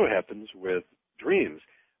 But it also happens with dreams.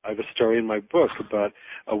 I have a story in my book about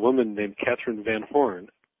a woman named Catherine Van Horn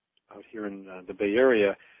out here in the Bay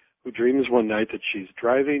Area, who dreams one night that she's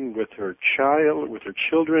driving with her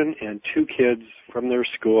children and 2 kids from their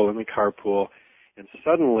school in the carpool, and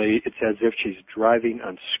suddenly it's as if she's driving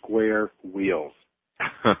on square wheels.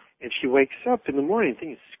 And she wakes up in the morning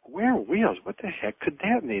thinking, square wheels, what the heck could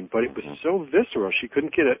that mean? But it was so visceral, she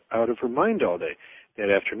couldn't get it out of her mind all day. That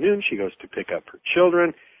afternoon, she goes to pick up her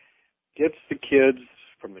children, gets the kids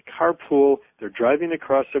from the carpool, they're driving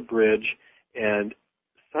across a bridge, and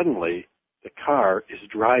suddenly the car is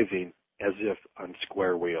driving as if on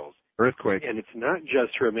square wheels. Earthquake. And it's not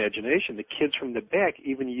just her imagination. The kids from the back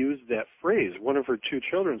even use that phrase. One of her 2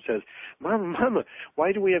 children says, Mama,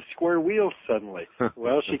 why do we have square wheels suddenly?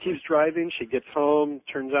 Well, she keeps driving, she gets home,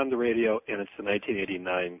 turns on the radio, and it's the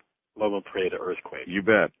 1989 Loma Prieta earthquake. You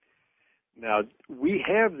bet. Now, we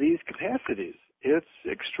have these capacities. It's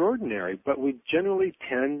extraordinary, but we generally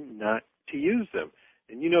tend not to use them.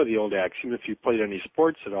 And you know the old axiom, if you played any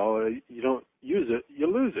sports at all, you don't use it, you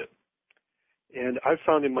lose it. And I've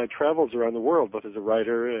found in my travels around the world, both as a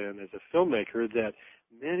writer and as a filmmaker, that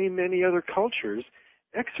many, many other cultures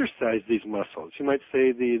exercise these muscles. You might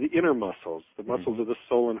say the inner muscles, the muscles of the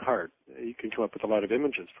soul and heart. You can come up with a lot of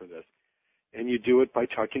images for this. And you do it by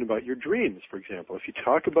talking about your dreams, for example. If you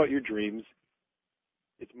talk about your dreams,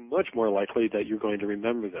 it's much more likely that you're going to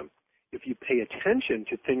remember them. If you pay attention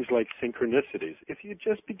to things like synchronicities, if you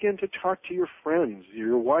just begin to talk to your friends,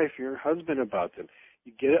 your wife, your husband about them,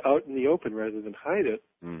 you get it out in the open rather than hide it.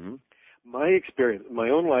 My experience, my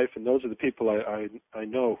own life, and those are the people I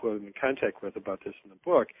know who I'm in contact with about this in the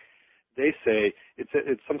book, they say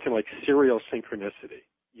it's something like serial synchronicity.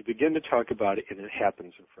 You begin to talk about it, and it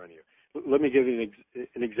happens in front of you. Let me give you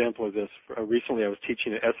an example of this. Recently, I was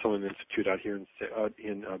teaching at Esalen Institute out here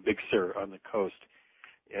in Big Sur on the coast,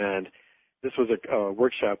 and this was a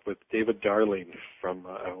workshop with David Darling, from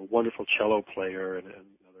a wonderful cello player, and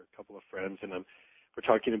another couple of friends, and we're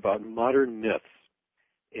talking about modern myths.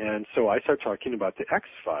 And so I start talking about the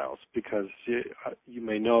X-Files, because you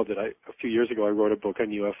may know that a few years ago I wrote a book on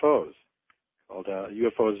UFOs called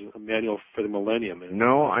UFOs, A Manual for the Millennium. And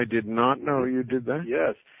no, I did not know you did that.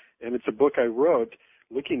 Yes, and it's a book I wrote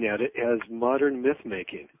looking at it as modern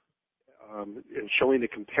myth-making, and showing the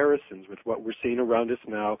comparisons with what we're seeing around us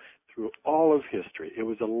now through all of history. It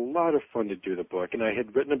was a lot of fun to do the book, and I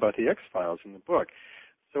had written about the X-Files in the book.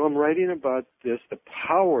 So I'm writing about this, the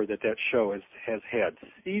power that show has had,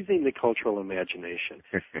 seizing the cultural imagination.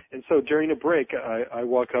 And so during a break, I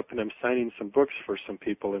walk up and I'm signing some books for some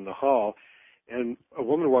people in the hall, and a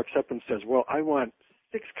woman walks up and says, well, I want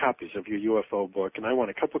 6 copies of your UFO book, and I want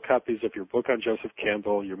a couple copies of your book on Joseph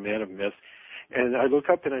Campbell, your Man of Myth. And I look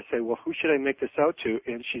up and I say, well, who should I make this out to?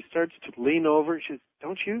 And she starts to lean over. She says,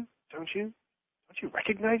 don't you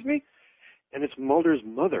recognize me? And it's Mulder's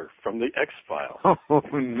mother from the X-Files. Oh,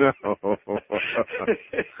 no.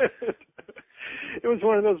 It was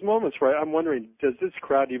one of those moments where I'm wondering, does this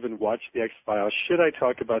crowd even watch the X-Files? Should I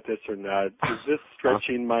talk about this or not? Is this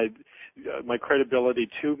stretching my credibility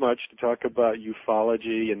too much to talk about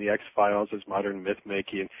ufology and the X-Files as modern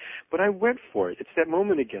myth-making? But I went for it. It's that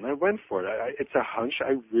moment again. I went for it. It's a hunch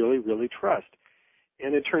I really, really trust.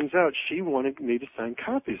 And it turns out she wanted me to sign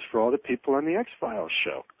copies for all the people on the X-Files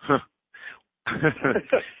show. Huh.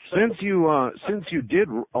 Since you did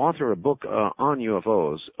author a book on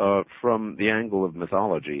UFOs from the angle of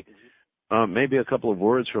mythology, maybe a couple of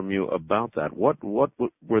words from you about that. What were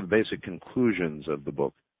the basic conclusions of the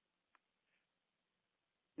book?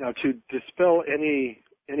 Now, to dispel any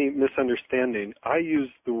misunderstanding, I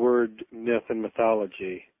use the word myth and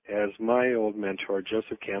mythology as my old mentor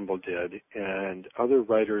Joseph Campbell did, and other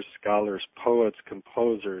writers, scholars, poets,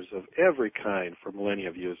 composers of every kind for millennia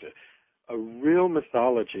have used it. A real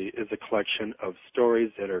mythology is a collection of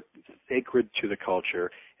stories that are sacred to the culture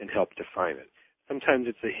and help define it. Sometimes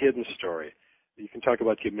it's a hidden story. You can talk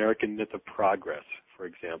about the American myth of progress, for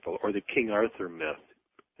example, or the King Arthur myth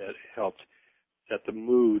that helped set the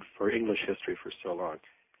mood for English history for so long.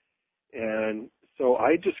 And so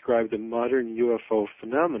I describe the modern UFO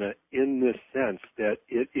phenomena in this sense that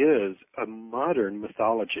it is a modern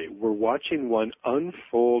mythology. We're watching one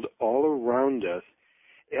unfold all around us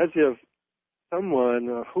as if someone,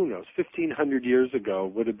 1,500 years ago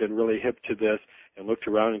would have been really hip to this and looked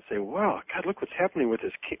around and say, wow, God, look what's happening with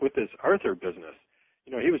this Arthur business.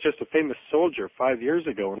 He was just a famous soldier 5 years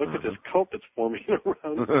ago, and look at this cult that's forming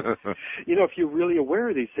around him. If you're really aware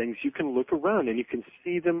of these things, you can look around and you can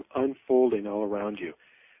see them unfolding all around you.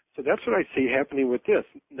 So that's what I see happening with this.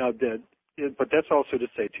 Now, but that's also to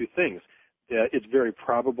say two things. That it's very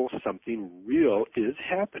probable something real is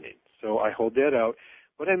happening. So I hold that out.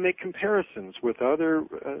 But I make comparisons with other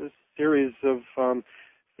series of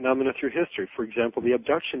phenomena through history. For example, the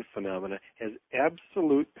abduction phenomena has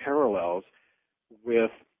absolute parallels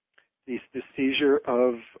with the seizure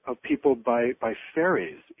of people by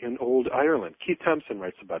fairies in old Ireland. Keith Thompson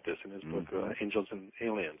writes about this in his book, Angels and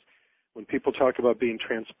Aliens. When people talk about being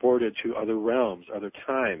transported to other realms, other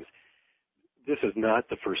times, this is not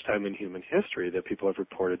the first time in human history that people have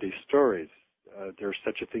reported these stories. There's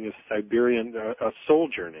such a thing as Siberian soul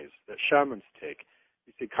journeys that shamans take.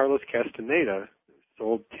 You see, Carlos Castaneda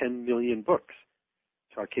sold 10 million books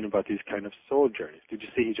talking about these kind of soul journeys. Did you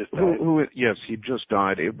see he just died? Yes, he just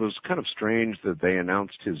died. It was kind of strange that they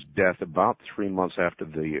announced his death about 3 months after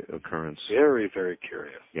the occurrence. Very, very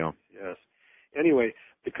curious. Yeah. Yes. Anyway,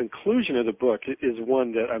 the conclusion of the book is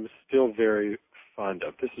one that I'm still very fond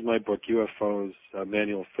of. This is my book, UFOs,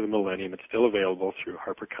 Manual for the Millennium. It's still available through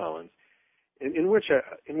HarperCollins. In which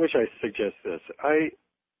I suggest this.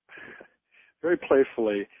 Very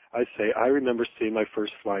playfully, I say, I remember seeing my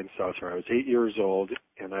first flying saucer. I was 8 years old,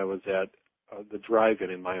 and I was at the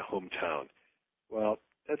drive-in in my hometown. Well,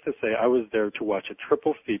 that's to say, I was there to watch a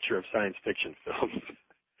triple feature of science fiction films.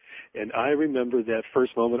 And I remember that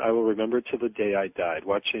first moment. I will remember till the day I died,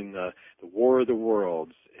 watching the War of the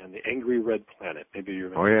Worlds and the Angry Red Planet. Maybe you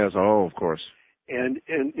remember. Oh, yes. Oh, of course. And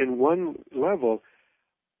in one level,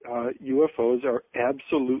 UFOs are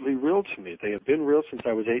absolutely real to me. They have been real since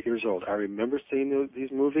I was 8 years old. I remember seeing these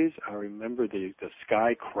movies. I remember the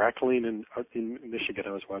sky crackling in Michigan.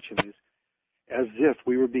 I was watching these as if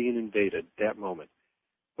we were being invaded that moment.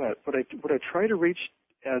 But what I try to reach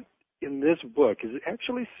at in this book is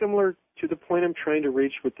actually similar to the point I'm trying to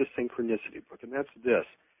reach with the Synchronicity book, and that's this.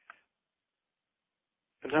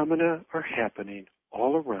 Phenomena are happening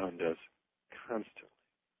all around us constantly.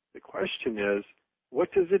 The question is,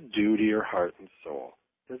 what does it do to your heart and soul?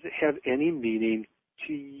 Does it have any meaning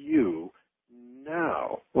to you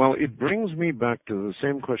now? Well, it brings me back to the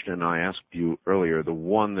same question I asked you earlier, the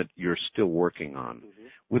one that you're still working on. Mm-hmm.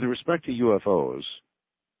 With respect to UFOs,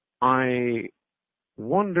 I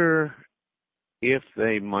wonder if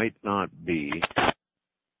they might not be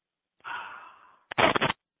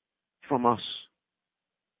from us.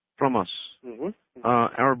 Mm-hmm.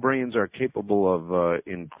 Our brains are capable of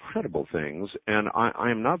incredible things, and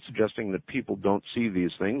I am not suggesting that people don't see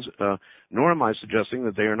these things, nor am I suggesting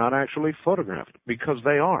that they are not actually photographed, because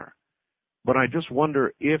they are. But I just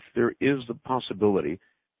wonder if there is the possibility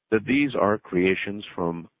that these are creations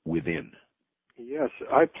from within. Yes,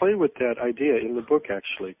 I play with that idea in the book,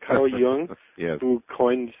 actually. Carl Jung, yes, who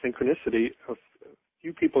coined synchronicity, a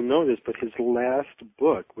few people know this, but his last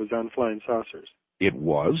book was on flying saucers. It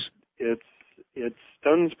was? It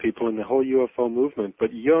stuns people in the whole UFO movement,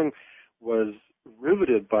 but Jung was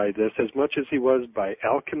riveted by this as much as he was by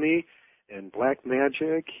alchemy and black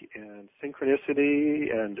magic and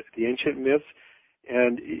synchronicity and the ancient myths,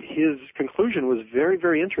 and his conclusion was very,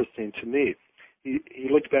 very interesting to me. He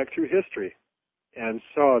looked back through history and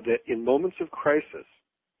saw that in moments of crisis,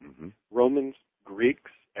 mm-hmm. Romans,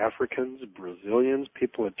 Greeks, Africans, Brazilians,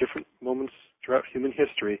 people at different moments throughout human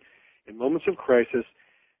history, in moments of crisis,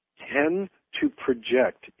 tend to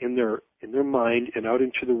project in their mind and out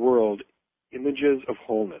into the world images of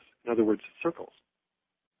wholeness. In other words, circles,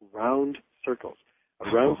 round circles. A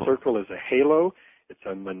round circle is a halo. It's a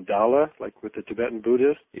mandala, like with the Tibetan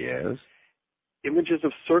Buddhists. Yes. Images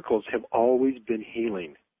of circles have always been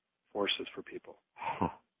healing forces for people. Huh.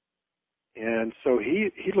 And so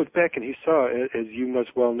he looked back and he saw, as you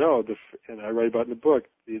must well know, and I write about in the book,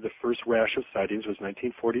 the first rash of sightings was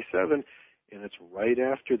 1947, and it's right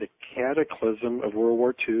after the cataclysm of World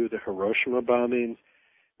War II, the Hiroshima bombings.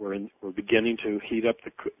 We're beginning to heat up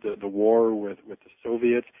the war with the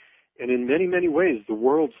Soviets. And in many, many ways, the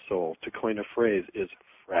world soul, to coin a phrase, is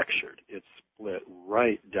fractured. It's split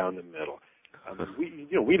right down the middle.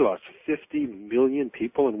 We lost 50 million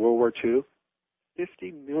people in World War II.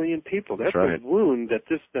 50 million people. That's right. A wound that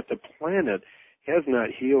the planet has not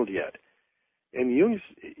healed yet. And Jung's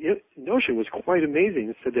notion was quite amazing.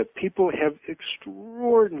 It said that people have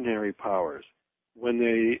extraordinary powers when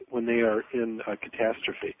they are in a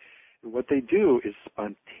catastrophe. And what they do is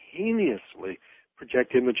spontaneously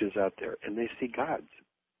project images out there, and they see gods.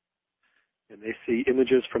 And they see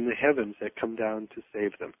images from the heavens that come down to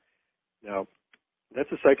save them. Now,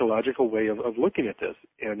 that's a psychological way of looking at this,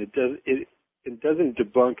 and it doesn't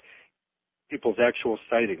debunk people's actual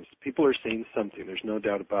sightings. People are seeing something. There's no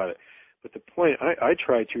doubt about it. But the point I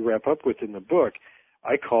try to wrap up with in the book,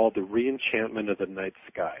 I call the re-enchantment of the night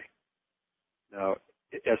sky. Now,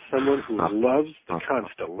 as someone who loves the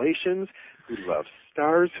constellations, who loves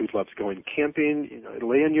stars, who loves going camping,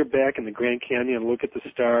 lay on your back in the Grand Canyon and look at the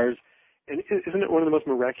stars. And isn't it one of the most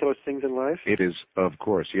miraculous things in life? It is, of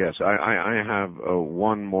course, yes. I have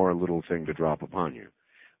one more little thing to drop upon you.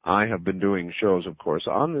 I have been doing shows, of course,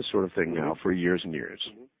 on this sort of thing now for years and years.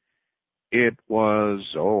 Mm-hmm. It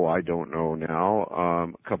was, I don't know now,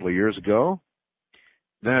 a couple of years ago,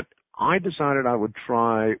 that I decided I would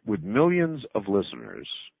try, with millions of listeners,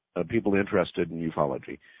 people interested in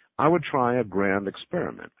ufology, I would try a grand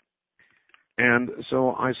experiment. And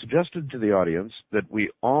so I suggested to the audience that we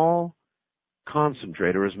all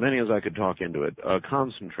concentrate, or as many as I could talk into it,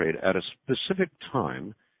 concentrate at a specific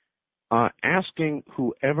time, asking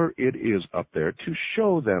whoever it is up there to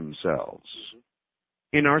show themselves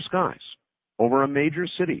in our skies, over a major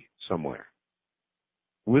city somewhere.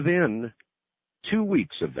 Within 2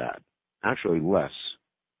 weeks of that, actually less,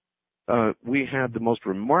 we had the most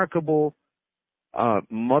remarkable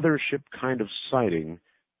mothership kind of sighting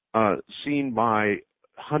seen by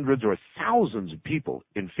hundreds or thousands of people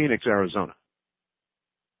in Phoenix, Arizona.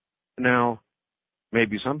 Now,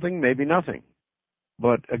 maybe something, maybe nothing.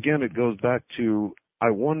 But again, it goes back to, I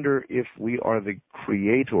wonder if we are the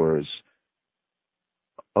creators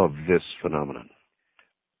of this phenomenon.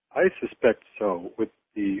 I suspect so, with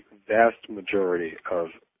the vast majority of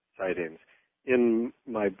sightings. In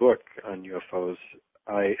my book on UFOs,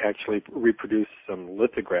 I actually reproduce some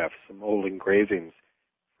lithographs, some old engravings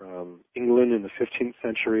from England in the 15th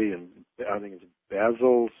century, and I think it's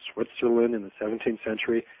Basel, Switzerland in the 17th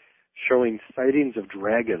century, showing sightings of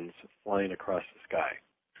dragons flying across the sky.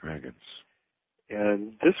 Dragons.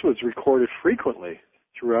 And this was recorded frequently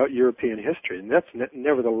throughout European history, and that's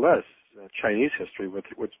nevertheless Chinese history, which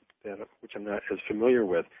I'm not as familiar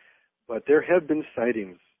with. But there have been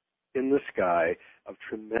sightings in the sky of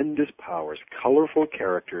tremendous powers, colorful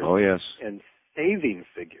characters, oh yes, and saving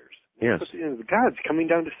figures. Yes, the gods coming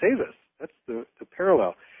down to save us. That's the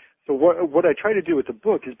parallel. So what I try to do with the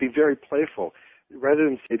book is be very playful, rather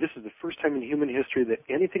than say this is the first time in human history that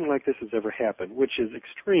anything like this has ever happened, which is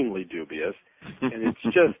extremely dubious, and it's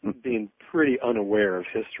just being pretty unaware of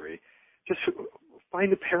history. Just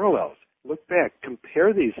find the parallels. Look back,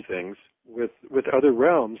 compare these things with other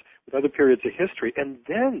realms, with other periods of history, and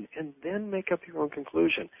then make up your own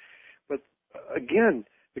conclusion. But again,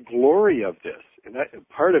 the glory of this, and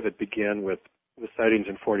part of it began with the sightings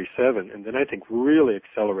in 1947, and then I think really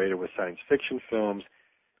accelerated with science fiction films,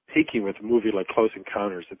 peaking with a movie like Close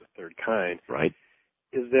Encounters of the Third Kind. Right.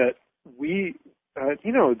 Is that we,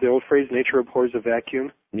 the old phrase, nature abhors a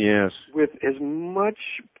vacuum? Yes. With as much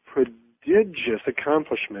prodigious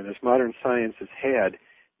accomplishment as modern science has had,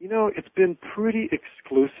 it's been pretty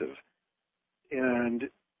exclusive. And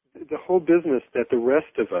the whole business that the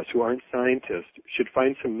rest of us who aren't scientists should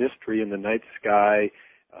find some mystery in the night sky,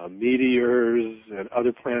 meteors and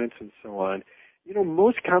other planets and so on.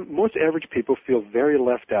 Most average people feel very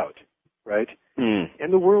left out, right? Mm.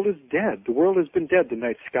 And the world is dead. The world has been dead. The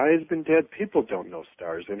night sky has been dead. People don't know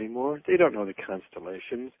stars anymore. They don't know the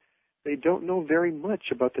constellations. They don't know very much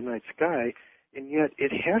about the night sky, and yet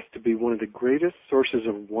it has to be one of the greatest sources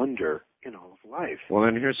of wonder in all of life. Well,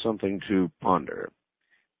 then here's something to ponder.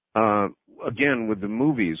 Again, with the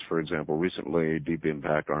movies, for example, recently, Deep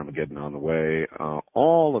Impact, Armageddon on the way,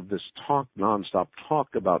 all of this nonstop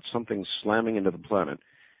talk about something slamming into the planet.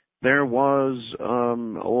 There was,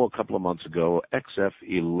 a couple of months ago,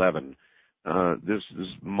 XF-11, this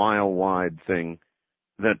mile-wide thing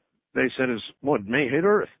that they said it may hit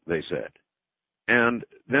Earth, they said. And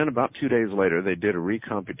then about 2 days later, they did a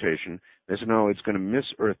recomputation. They said, no, it's going to miss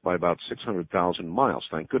Earth by about 600,000 miles.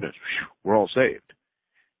 Thank goodness. Whew, we're all saved.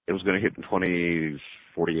 It was going to hit in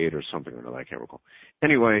 2048 or something or another, I can't recall.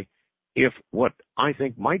 Anyway, if what I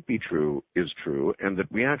think might be true is true, and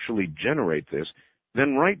that we actually generate this,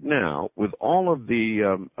 then right now, with all of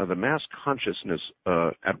the mass consciousness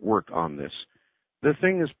at work on this, the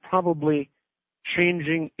thing is probably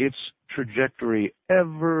changing its trajectory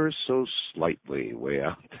ever so slightly way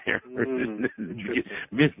out there,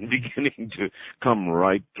 beginning to come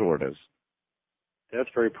right toward us. That's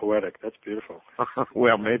very poetic. That's beautiful.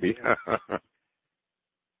 Well, maybe.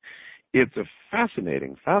 It's a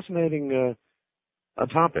fascinating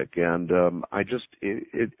topic, and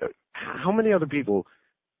how many other people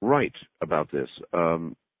write about this?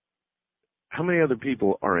 How many other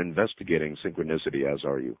people are investigating synchronicity, as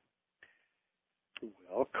are you?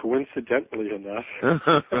 Well, coincidentally enough,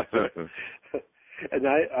 and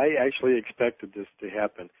I actually expected this to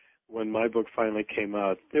happen. When my book finally came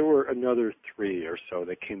out, there were another 3 or so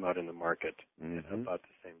that came out in the market at about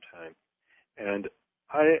the same time. And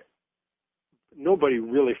nobody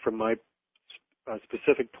really, from my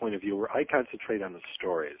specific point of view, where I concentrate on the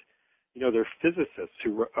stories. There are physicists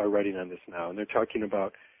who are writing on this now, and they're talking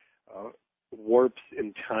about warps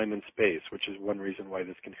in time and space, which is one reason why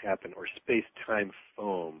this can happen, or space-time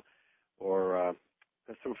foam, or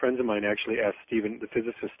some friends of mine actually asked the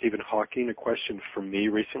physicist Stephen Hawking, a question for me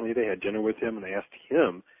recently. They had dinner with him, and they asked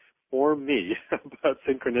him for me about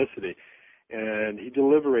synchronicity. And he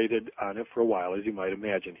deliberated on it for a while, as you might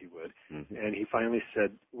imagine he would. Mm-hmm. And he finally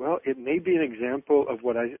said, well, it may be an example of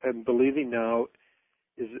what I am believing now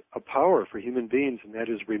is a power for human beings, and that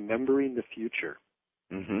is remembering the future.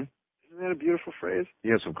 Mm-hmm. Isn't that a beautiful phrase?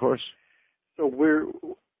 Yes, of course. So we're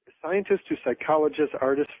scientists to psychologists,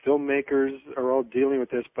 artists, filmmakers are all dealing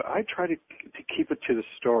with this, but I try to keep it to the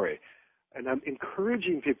story. And I'm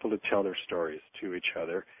encouraging people to tell their stories to each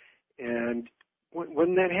other. And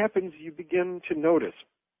when that happens, you begin to notice,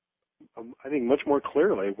 I think, much more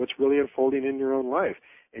clearly what's really unfolding in your own life.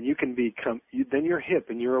 And you can then you're hip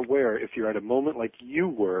and you're aware if you're at a moment like you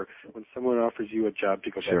were when someone offers you a job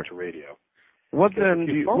to go back to radio. What then?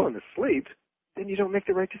 If you've fallen asleep, then you don't make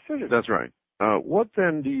the right decision. That's right. What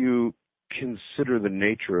then do you consider the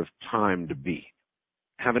nature of time to be?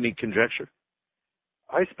 Have any conjecture?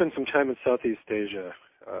 I spent some time in Southeast Asia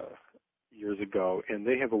years ago, and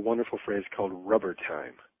they have a wonderful phrase called rubber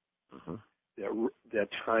time. Uh-huh. That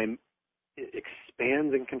time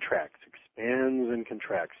expands and contracts,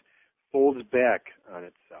 folds back on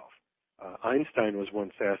itself. Einstein was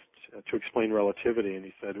once asked to explain relativity, and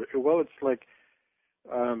he said, well, it's like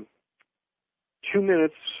 2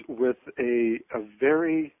 minutes with a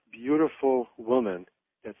very beautiful woman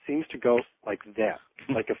that seems to go like that,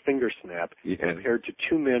 like a finger snap, compared to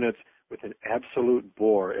 2 minutes with an absolute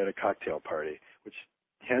bore at a cocktail party, which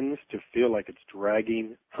tends to feel like it's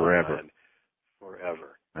dragging forever. on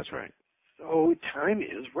forever. That's right. So time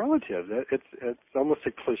is relative. It's almost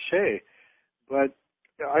a cliche, but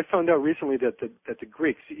I found out recently that the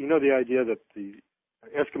Greeks, you know, the idea that the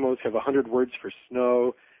Eskimos have 100 words for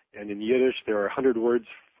snow, and in Yiddish there are 100 words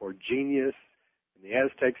for genius, and the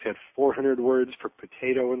Aztecs had 400 words for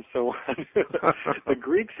potato, and so on. The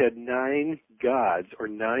Greeks had 9 gods, or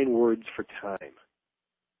 9 words for time.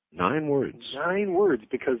 9 words. 9 words,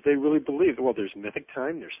 because they really believed, well, there's mythic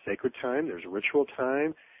time, there's sacred time, there's ritual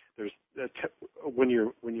time, there's when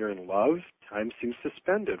you're in love, time seems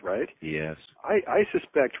suspended, right? Yes. I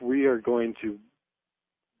suspect we are going to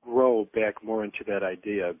grow back more into that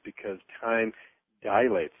idea because time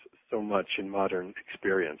dilates so much in modern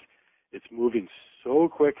experience. It's moving so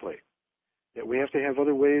quickly that we have to have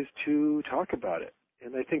other ways to talk about it.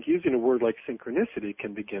 And I think using a word like synchronicity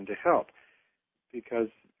can begin to help, because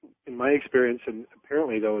in my experience, and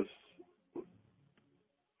apparently those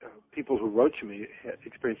people who wrote to me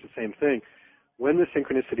experienced the same thing, when the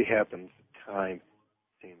synchronicity happens, time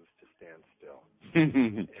seems to stand still.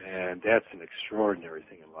 And that's an extraordinary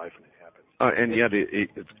thing in life when it happens. And yet,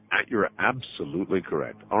 you're absolutely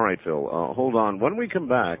correct. All right, Phil, hold on. When we come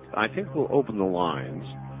back, I think we'll open the lines.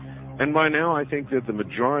 And by now, I think that the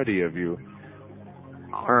majority of you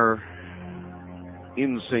are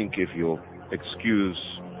in sync, if you'll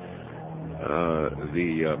excuse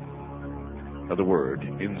the word,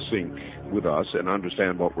 in sync with us and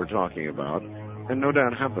understand what we're talking about, and no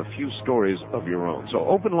doubt have a few stories of your own. So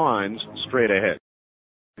open lines straight ahead.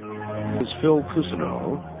 This is Phil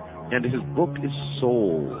Cousineau, and his book is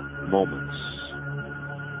Soul Moments.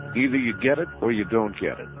 Either you get it or you don't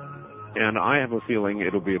get it. And I have a feeling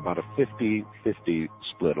it'll be about a 50-50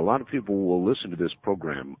 split. A lot of people will listen to this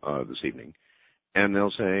program this evening, and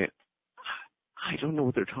they'll say, I don't know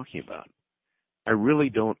what they're talking about. I really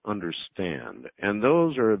don't understand. And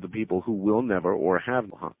those are the people who will never or have.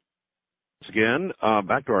 Once again,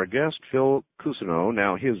 back to our guest, Phil Cousineau.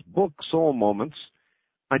 Now, his book, Soul Moments,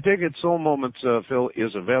 I take it Soul Moments, Phil,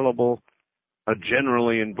 is available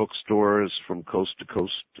generally in bookstores from coast to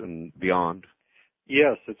coast and beyond?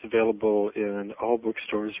 Yes, it's available in all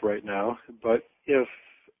bookstores right now. But if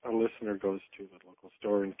a listener goes to the local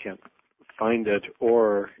store and can't find it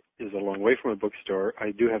or is a long way from a bookstore,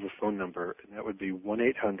 I do have a phone number, and that would be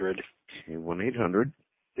 1-800. Okay, 1-800.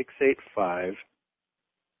 685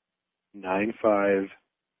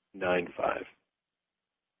 9595.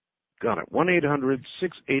 Got it.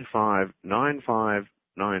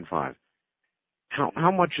 1-800-685-9595.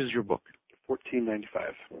 How much is your book?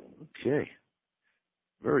 $14.95. Okay.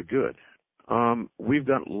 Very good. We've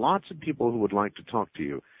got lots of people who would like to talk to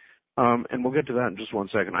you. And we'll get to that in just one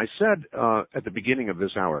second. I said at the beginning of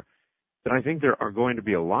this hour that I think there are going to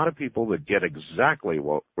be a lot of people that get exactly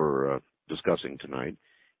what we're discussing tonight,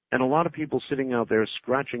 and a lot of people sitting out there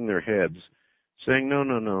scratching their heads saying, no,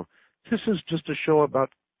 this is just a show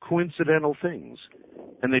about coincidental things.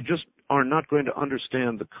 And they just are not going to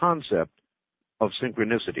understand the concept of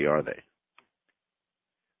synchronicity, are they?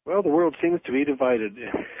 Well, the world seems to be divided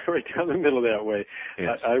right down the middle that way.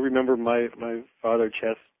 Yes. I remember my father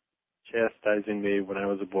chastising me when I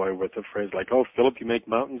was a boy with a phrase like, "Oh, Philip, you make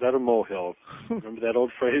mountains out of molehills." Remember that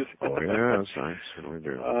old phrase? Oh, yes, I certainly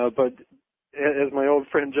do. But as my old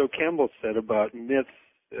friend Joe Campbell said about myths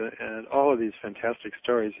and all of these fantastic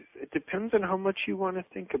stories, it depends on how much you want to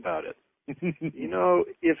think about it. You know,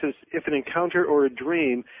 if an encounter or a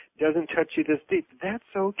dream doesn't touch you this deep,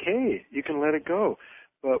 that's okay. You can let it go.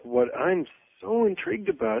 But what I'm so intrigued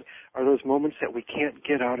about are those moments that we can't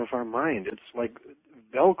get out of our mind. It's like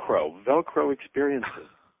Velcro experiences.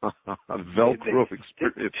 Velcro experience.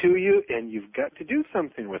 Stick to you, and you've got to do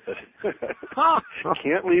something with it.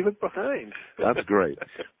 Can't leave it behind. That's great.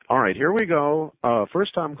 All right, here we go.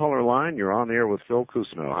 First-time caller line. You're on the air with Phil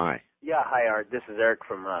Cousineau. Hi. Yeah, hi, Art. This is Eric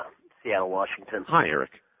from Seattle, Washington. Hi,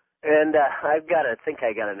 Eric. And I think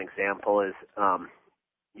I got an example. Is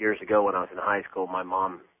years ago when I was in high school, my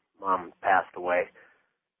mom passed away,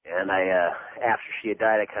 and after she had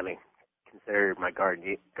died, I kind of considered my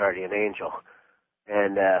guardian angel.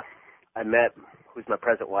 And I met who's my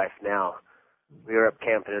present wife now. We were up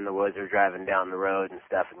camping in the woods, or driving down the road and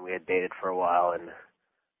stuff, and we had dated for a while. And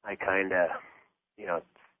I kind of,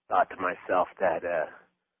 thought to myself that,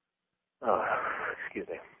 I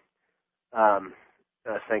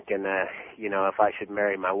was thinking, if I should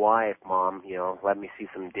marry my wife, Mom, let me see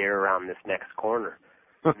some deer around this next corner.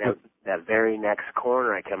 And that very next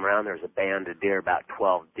corner I come around, there's a band of deer, about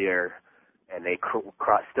 12 deer, and they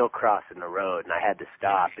still crossing the road, and I had to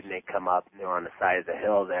stop, and they come up, and they were on the side of the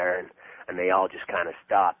hill there, and and they all just kind of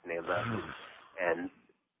stopped and they looked. And,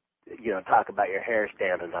 talk about your hair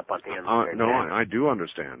standing up on the end of your neck. I do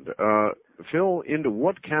understand. Phil, into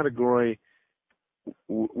what category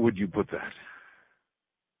would you put that?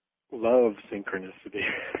 Love synchronicity.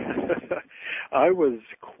 I was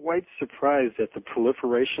quite surprised at the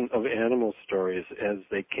proliferation of animal stories as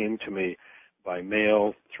they came to me by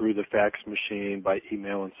mail, through the fax machine, by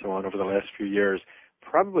email, and so on over the last few years.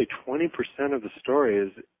 Probably 20% of the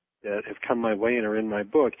stories that have come my way and are in my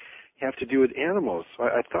book have to do with animals. So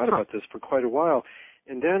I thought about this for quite a while.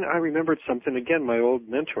 And then I remembered something again. My old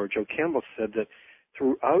mentor, Joe Campbell, said that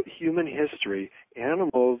throughout human history,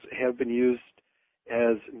 animals have been used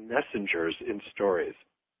as messengers in stories.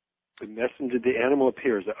 The animal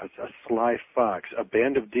appears, a sly fox, a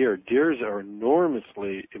band of deer. Deers are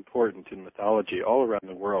enormously important in mythology all around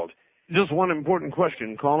the world. Just one important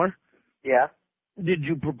question, caller. Yeah? Did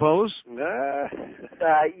you propose? Yeah,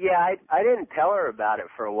 I didn't tell her about it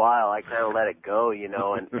for a while. I kind of let it go,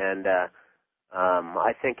 and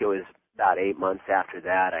I think it was about 8 months after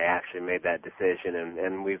that I actually made that decision,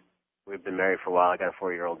 and we've been married for a while. I got a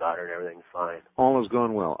 4-year-old daughter, and everything's fine. All has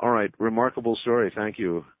gone well. All right, remarkable story. Thank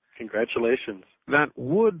you. Congratulations. That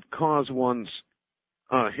would cause one's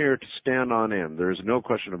hair to stand on end. There's no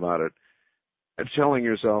question about it. And telling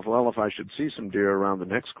yourself, well, if I should see some deer around the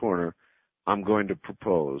next corner, I'm going to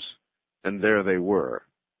propose. And there they were.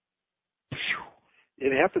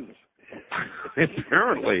 It happens.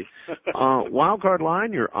 Apparently. Wildcard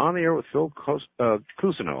line, you're on the air with Phil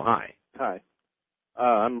Cousineau. Hi. Hi.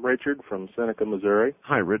 I'm Richard from Seneca, Missouri.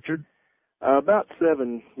 Hi, Richard. About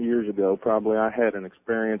 7 years ago, probably, I had an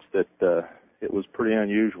experience that it was pretty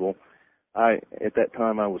unusual. At that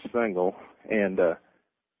time, I was single, and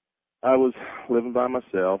I was living by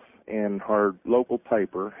myself, and our local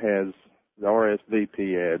paper has the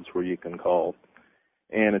RSVP ads where you can call.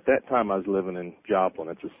 And at that time, I was living in Joplin.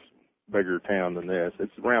 It's a bigger town than this.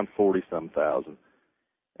 It's around 40-some thousand.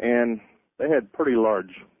 And they had pretty large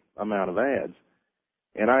amount of ads.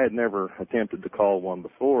 And I had never attempted to call one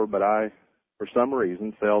before, but I, for some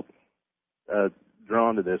reason, felt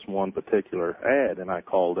drawn to this one particular ad, and I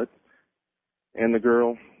called it. And the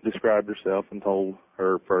girl described herself and told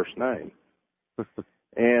her first name.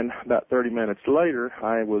 And about 30 minutes later,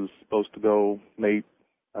 I was supposed to go meet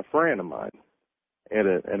a friend of mine at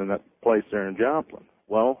a place there in Joplin.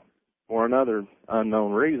 Well, for another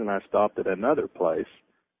unknown reason, I stopped at another place,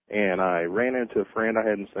 and I ran into a friend I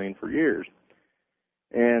hadn't seen for years.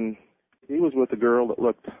 And he was with a girl that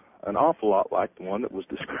looked an awful lot like the one that was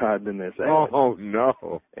described in this ad. Oh,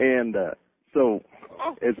 no. And so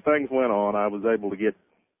as things went on, I was able to get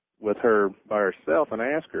with her by herself and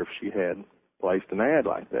ask her if she had placed an ad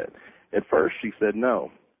like that. At first, she said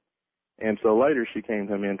no. And so later she came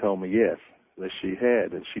to me and told me yes, that she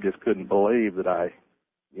had, and she just couldn't believe that I,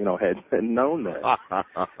 had known that.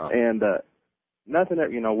 And nothing,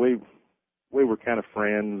 we were kind of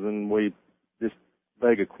friends, and we just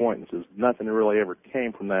vague acquaintances. Nothing really ever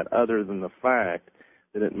came from that other than the fact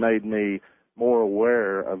that it made me more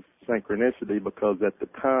aware of synchronicity, because at the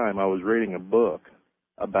time I was reading a book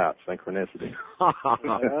about synchronicity.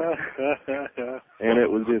 And it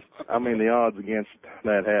was just, the odds against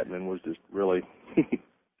that happening was just really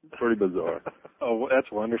pretty bizarre. Oh,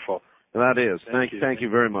 that's wonderful. That is. Thank you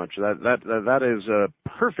very much. That is a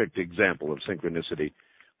perfect example of synchronicity.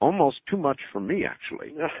 Almost too much for me,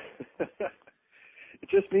 actually. It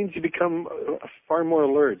just means you become far more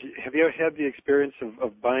alert. Have you ever had the experience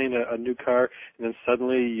of buying a new car and then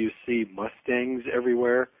suddenly you see Mustangs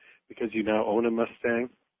everywhere because you now own a Mustang?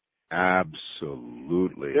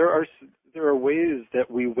 Absolutely. There are ways that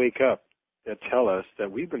we wake up that tell us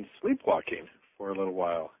that we've been sleepwalking for a little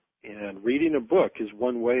while. And reading a book is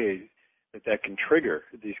one way that can trigger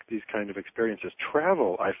these kind of experiences.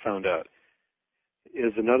 Travel, I found out,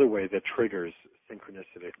 is another way that triggers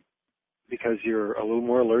synchronicity. Because you're a little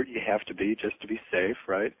more alert, you have to be, just to be safe,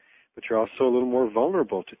 right? But you're also a little more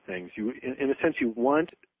vulnerable to things. In a sense, you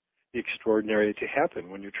want the extraordinary to happen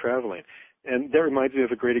when you're traveling. And that reminds me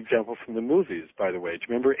of a great example from the movies, by the way. Do you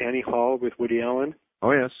remember Annie Hall with Woody Allen?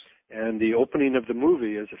 Oh, yes. And the opening of the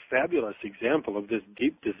movie is a fabulous example of this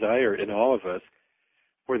deep desire in all of us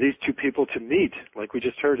for these two people to meet, like we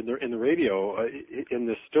just heard in the radio in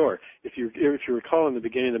this store. If you recall in the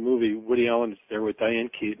beginning of the movie, Woody Allen is there with Diane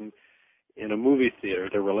Keaton in a movie theater.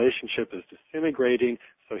 Their relationship is disintegrating,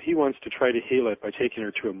 so he wants to try to heal it by taking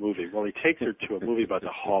her to a movie. Well, he takes her to a movie about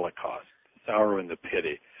the Holocaust, the sorrow and the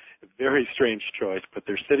pity. A very strange choice, but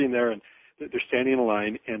they're sitting there and they're standing in a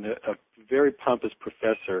line, and a very pompous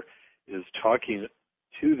professor is talking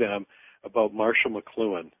to them about Marshall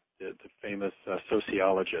McLuhan, the famous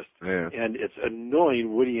sociologist. Yeah. And it's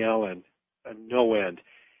annoying Woody Allen no end.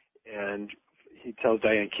 And he tells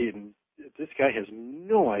Diane Keaton, this guy has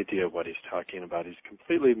no idea what he's talking about. He's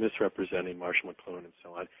completely misrepresenting Marshall McLuhan and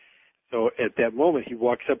so on. So at that moment, he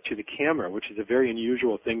walks up to the camera, which is a very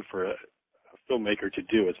unusual thing for a filmmaker to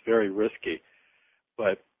do. It's very risky.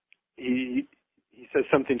 But he says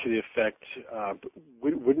something to the effect,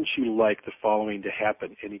 wouldn't you like the following to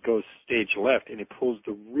happen? And he goes stage left, and he pulls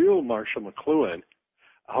the real Marshall McLuhan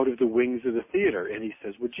out of the wings of the theater. And he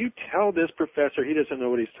says, would you tell this professor he doesn't know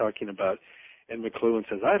what he's talking about? And McLuhan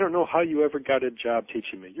says, I don't know how you ever got a job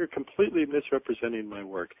teaching me. You're completely misrepresenting my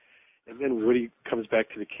work. And then Woody comes back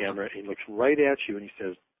to the camera, and he looks right at you, and he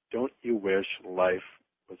says, don't you wish life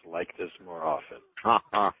was like this more often?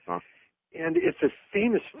 And it's a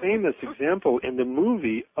famous example in the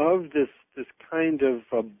movie of this kind of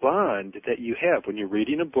a bond that you have when you're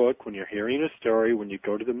reading a book, when you're hearing a story, when you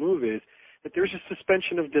go to the movies, that there's a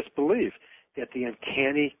suspension of disbelief that the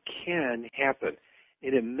uncanny can happen.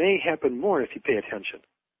 And it may happen more if you pay attention.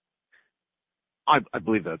 I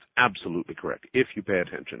believe that's absolutely correct, if you pay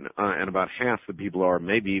attention. And about half the people are,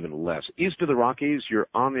 maybe even less. East of the Rockies, you're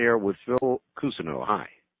on the air with Phil Cousineau. Hi.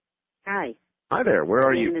 Hi. Hi there. Where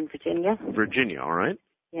are you? In Virginia. Virginia, all right.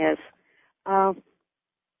 Yes. I'd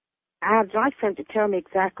like him to tell me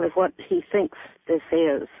exactly what he thinks this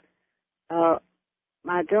is.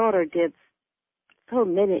 My daughter did so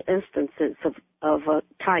many instances of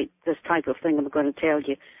this type of thing I'm going to tell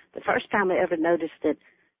you. The first time I ever noticed it,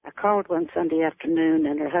 I called one Sunday afternoon,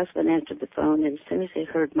 and her husband answered the phone, and as soon as he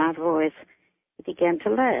heard my voice, he began to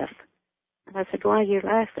laugh. And I said, why are you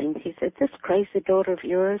laughing? He said, this crazy daughter of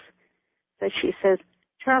yours. So she says,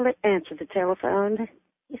 Charlie, answer the telephone.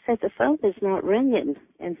 He said, the phone is not ringing.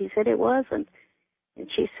 And he said, it wasn't. And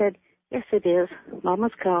she said, yes, it is.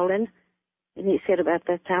 Mama's calling. And he said, about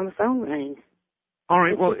that time the phone rang. All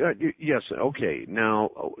right, well, yes, okay. Now,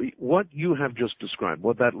 what you have just described,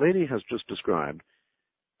 what that lady has just described,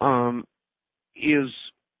 is,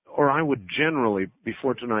 or I would generally,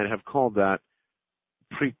 before tonight, have called that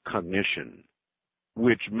precognition,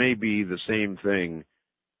 which may be the same thing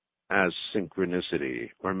as synchronicity,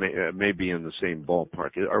 or may be in the same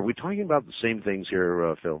ballpark. Are we talking about the same things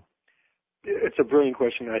here, Phil? It's a brilliant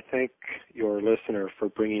question. I thank your listener for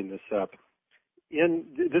bringing this up.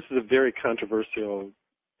 This is a very controversial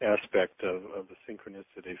aspect of the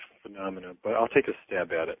synchronicity phenomena, but I'll take a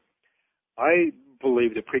stab at it. I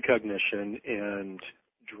believe that precognition and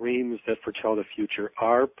dreams that foretell the future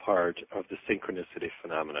are part of the synchronicity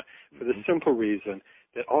phenomena, for the simple reason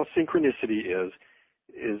that all synchronicity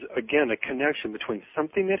is again a connection between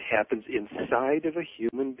something that happens inside of a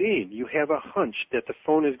human being. You have a hunch that the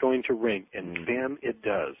phone is going to ring, and bam, it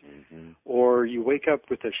does. Or you wake up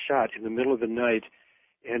with a shot in the middle of the night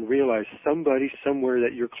and realize somebody somewhere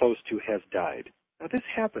that you're close to has died. Now, this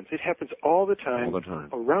happens. It happens all the time.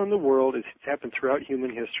 Around the world. It's happened throughout human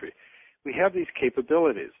history. We have these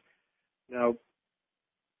capabilities. Now,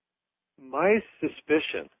 my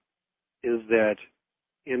suspicion is that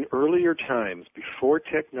in earlier times, before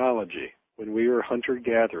technology, when we were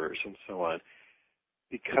hunter-gatherers and so on,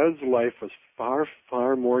 because life was far,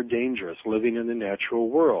 far more dangerous living in the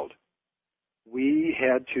natural world, we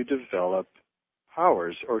had to develop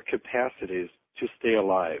powers or capacities to stay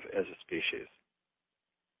alive as a species.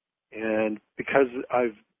 And because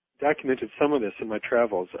I've documented some of this in my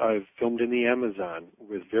travels, I've filmed in the Amazon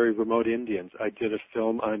with very remote Indians. I did a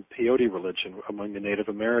film on peyote religion among the Native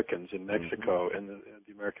Americans in Mexico and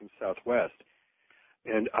the American Southwest.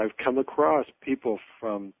 And I've come across people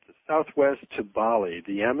from the Southwest to Bali,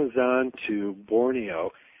 the Amazon to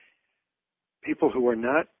Borneo, people who are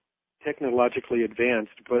not technologically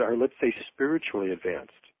advanced but are, let's say, spiritually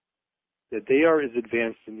advanced. That they are as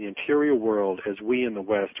advanced in the interior world as we in the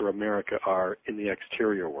West or America are in the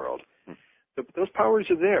exterior world. Those powers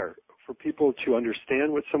are there for people to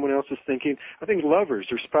understand what someone else is thinking. I think lovers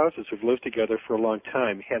or spouses who've lived together for a long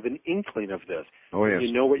time have an inkling of this. Oh, yes.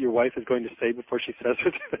 You know what your wife is going to say before she says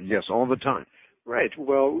it? Yes, all the time. Right.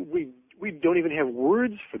 Well, we don't even have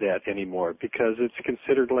words for that anymore because it's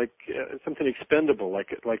considered like something expendable,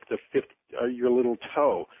 like the fifth, your little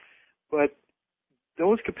toe. But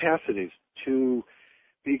those capacities to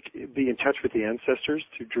be in touch with the ancestors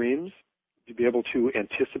through dreams, to be able to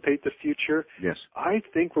anticipate the future, yes, I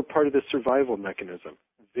think we're part of the survival mechanism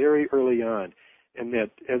very early on. And that,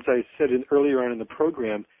 as I said earlier on in the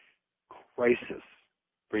program, crisis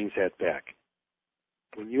brings that back.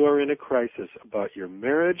 When you are in a crisis about your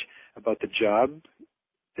marriage, about the job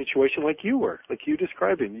situation like you were, like you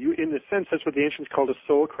describing. You, in a sense, that's what the ancients called a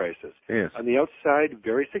soul crisis. Yes. On the outside,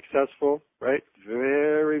 very successful, right?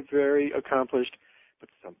 Very, very accomplished. But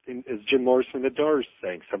something, as Jim Morrison the Doors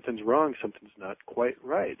saying, something's wrong, something's not quite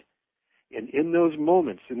right. And in those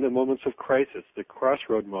moments, in the moments of crisis, the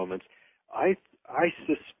crossroad moments, I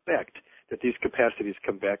suspect that these capacities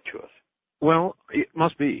come back to us. Well, it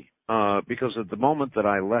must be, because at the moment that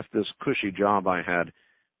I left this cushy job I had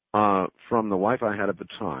from the wife I had at the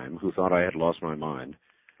time, who thought I had lost my mind,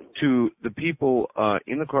 to the people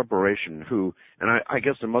in the corporation who, and I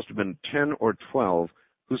guess there must have been 10 or 12,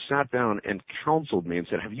 who sat down and counseled me and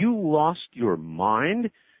said, have you lost your mind?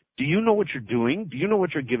 Do you know what you're doing? Do you know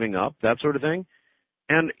what you're giving up? That sort of thing.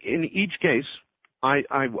 And in each case, I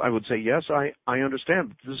would say, yes, I understand,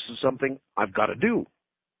 but this is something I've got to do.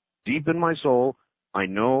 Deep in my soul, I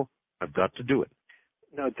know I've got to do it.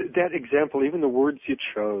 Now, that example, even the words you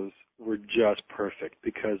chose were just perfect,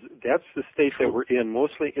 because that's the state that we're in,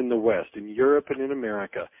 mostly in the West, in Europe and in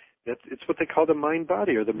America. It's what they call the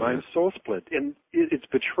mind-body or the mind-soul split, and it's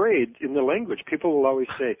betrayed in the language. People will always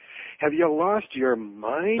say, have you lost your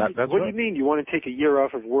mind? What do you mean? You want to take a year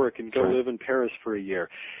off of work and go live in Paris for a year?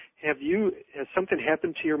 Has something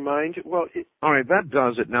happened to your mind? Well, all right, that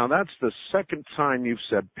does it. Now, that's the second time you've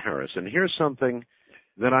said Paris, and here's something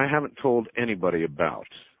that I haven't told anybody about,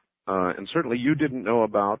 and certainly you didn't know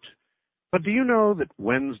about, but do you know that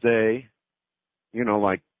Wednesday,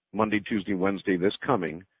 like Monday, Tuesday, Wednesday, this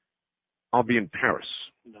coming, I'll be in Paris.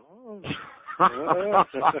 No.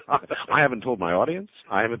 I haven't told my audience.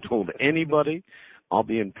 I haven't told anybody. I'll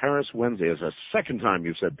be in Paris Wednesday. It's the second time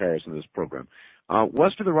you've said Paris in this program.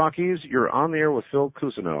 West of the Rockies, you're on the air with Phil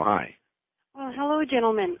Cousineau. Hi. Well, hello,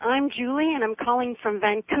 gentlemen. I'm Julie, and I'm calling from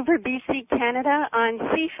Vancouver, BC, Canada on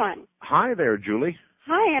CFUN. Hi there, Julie.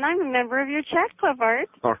 Hi, and I'm a member of your chat club, Art.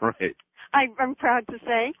 All right. I'm proud to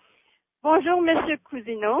say. Bonjour, Monsieur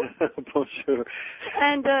Cousineau. Bonjour.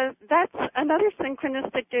 And that's another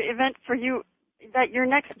synchronistic event for you, that your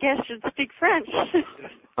next guest should speak French.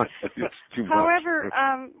 It's too much. However,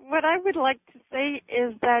 what I would like to say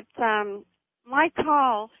is that my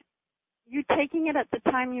call, you taking it at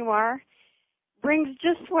the time you are, brings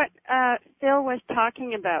just what Phil was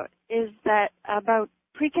talking about, is that about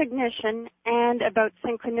precognition and about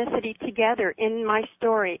synchronicity together in my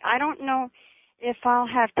story. I don't know if I'll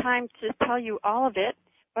have time to tell you all of it,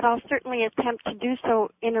 but I'll certainly attempt to do so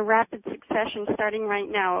in a rapid succession starting right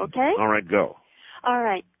now, okay? All right, go. All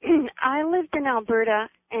right. I lived in Alberta,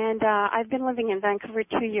 and I've been living in Vancouver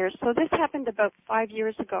 2 years, so this happened about 5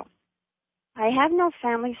 years ago. I have no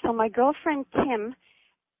family, so my girlfriend Kim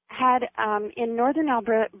had, in northern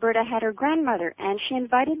Alberta, had her grandmother, and she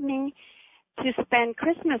invited me to spend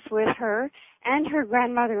Christmas with her and her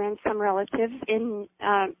grandmother and some relatives in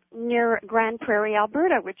near Grand Prairie,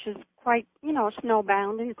 Alberta, which is quite,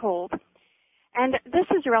 snowbound and cold. And this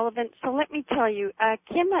is relevant, so let me tell you,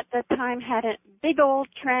 Kim at the time had a big old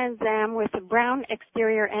Trans Am with a brown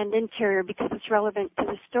exterior and interior because it's relevant to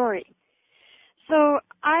the story. So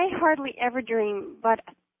I hardly ever dream, but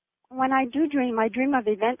when I do dream, I dream of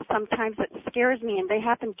events sometimes that scares me, and they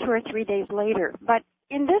happen 2 or 3 days later. But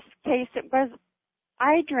in this case,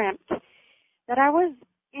 I dreamt that I was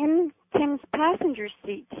in Kim's passenger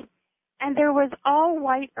seat, and there was all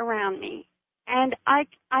white around me. And I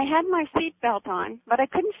had my seatbelt on, but I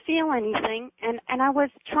couldn't feel anything, and I was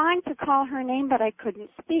trying to call her name, but I couldn't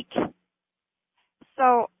speak.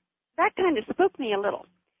 So that kind of spooked me a little.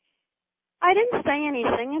 I didn't say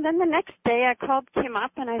anything, and then the next day I called Kim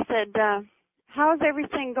up and I said, how's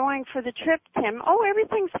everything going for the trip, Kim? Oh,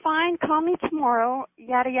 everything's fine. Call me tomorrow,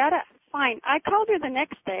 yada, yada. Fine. I called her the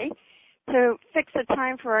next day to fix a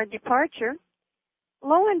time for our departure.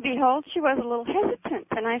 Lo and behold, she was a little hesitant,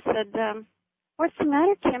 and I said, what's the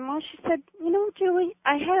matter, Kim? Well, she said, Julie,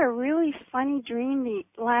 I had a really funny dream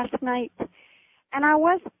last night, and I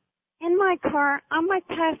was in my car on my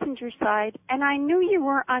passenger side, and I knew you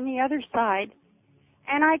were on the other side,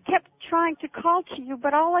 and I kept trying to call to you,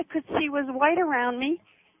 but all I could see was white around me,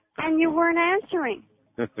 and you weren't answering.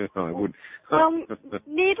 I would. Well,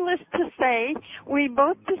 needless to say, we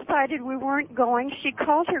both decided we weren't going. She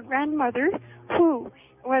called her grandmother, who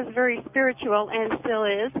was very spiritual and still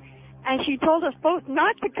is, and she told us both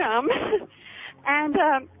not to come. And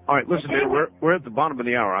all right, listen, anyway, we're at the bottom of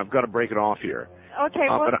the hour. I've got to break it off here. Okay,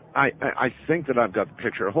 well, but I think that I've got the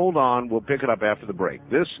picture. Hold on, we'll pick it up after the break.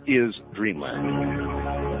 This is Dreamland.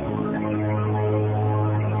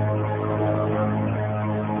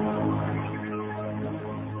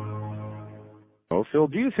 Oh, Phil,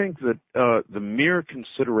 do you think that the mere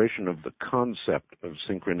consideration of the concept of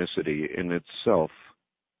synchronicity in itself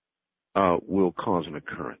will cause an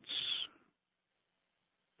occurrence?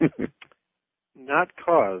 Not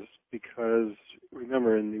cause, because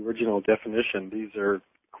remember in the original definition, these are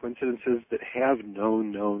coincidences that have no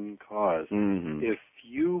known cause. Mm-hmm. If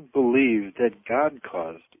you believe that God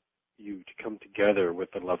caused you to come together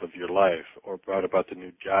with the love of your life, or brought about the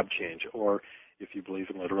new job change, or if you believe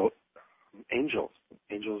in literal angels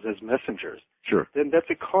as messengers, sure, then that's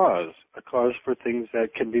a cause for things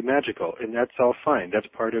that can be magical, and that's all fine. That's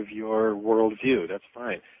part of your worldview. That's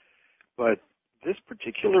fine. But this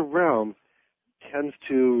particular realm tends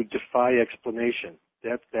to defy explanation.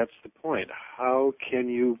 That's the point. How can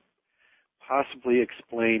you possibly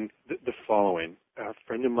explain the following? A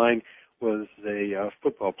friend of mine was a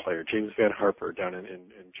football player, James Van Harper, down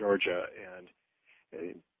in Georgia,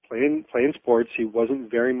 and playing sports, he wasn't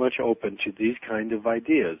very much open to these kind of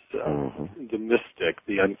ideas, the mystic,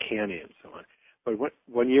 the uncanny, and so on. But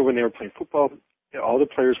one year when they were playing football, all the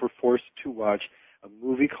players were forced to watch a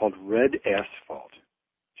movie called Red Asphalt.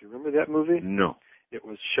 Do you remember that movie? No. It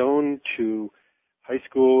was shown to high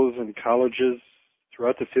schools and colleges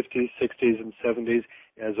throughout the 50s, 60s, and 70s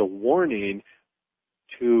as a warning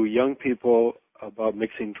to young people about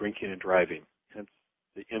mixing drinking and driving. Hence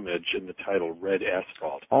the image and the title, Red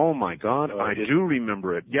Asphalt. Oh, my God. I do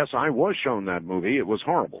remember it. Yes, I was shown that movie. It was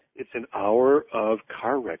horrible. It's an hour of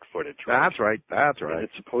car wreck footage. Right? That's right. That's right. And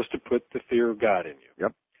it's supposed to put the fear of God in you.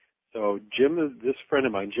 Yep. So Jim, this friend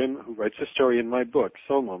of mine, Jim, who writes a story in my book,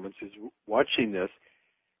 Soul Moments, is watching this,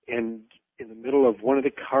 and in the middle of one of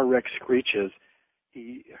the car wreck screeches,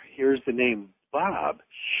 he hears the name Bob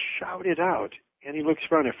shouted out, and he looks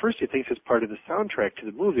around. At first he thinks it's part of the soundtrack to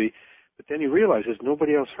the movie, but then he realizes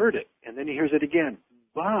nobody else heard it, and then he hears it again,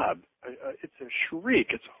 Bob. It's a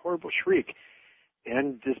shriek. It's a horrible shriek.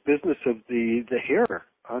 And this business of the hair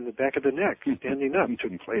on the back of the neck standing up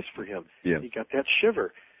took place for him. Yeah. He got that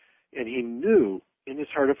shiver. And he knew in his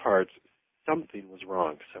heart of hearts something was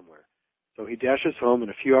wrong somewhere. So he dashes home, and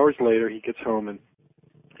a few hours later he gets home and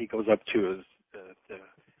he goes up to his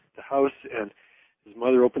the house, and his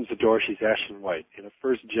mother opens the door. She's ashen white. And at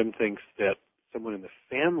first Jim thinks that someone in the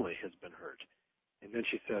family has been hurt. And then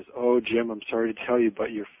she says, "Oh, Jim, I'm sorry to tell you,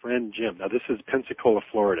 but your friend Jim," now this is Pensacola,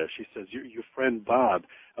 Florida. She says, your friend Bob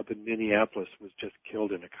up in Minneapolis was just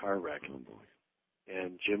killed in a car wreck. Oh, boy.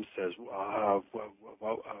 And Jim says,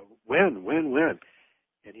 when?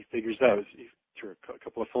 And he figures out, through a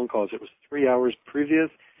couple of phone calls, it was 3 hours previous,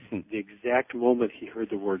 the exact moment he heard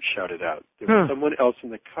the word shouted out. There was someone else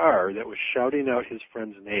in the car that was shouting out his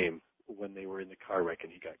friend's name when they were in the car wreck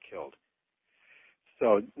and he got killed.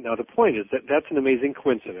 So now the point is that that's an amazing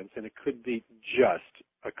coincidence, and it could be just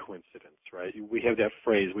a coincidence, right? We have that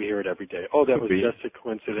phrase, we hear it every day. Oh, that was just a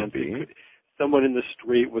coincidence. Someone in the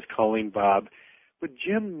street was calling Bob. But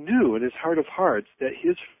Jim knew in his heart of hearts that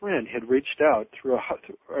his friend had reached out through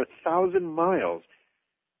 1,000 miles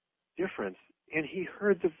difference, and he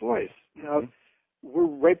heard the voice. Now, we're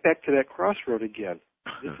right back to that crossroad again.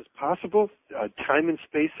 This is possible. Time and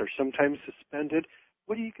space are sometimes suspended.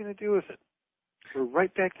 What are you going to do with it? We're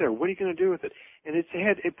right back there. What are you going to do with it? And it's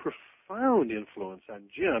had a profound influence on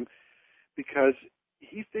Jim, because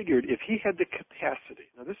he figured if he had the capacity,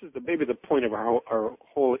 now this is maybe the point of our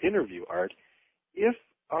whole interview, Art, if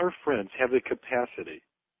our friends have the capacity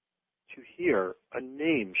to hear a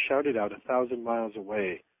name shouted out 1,000 miles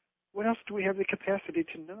away, what else do we have the capacity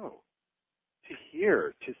to know, to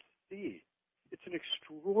hear, to see? It's an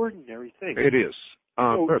extraordinary thing. It is.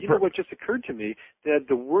 So, you know what just occurred to me? That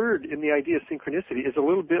the word in the idea of synchronicity is a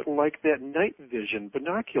little bit like that night vision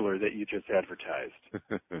binocular that you just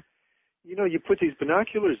advertised. You know, you put these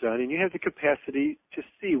binoculars on and you have the capacity to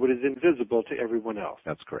see what is invisible to everyone else.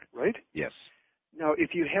 That's correct. Right? Yes. Now,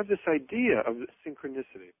 if you have this idea of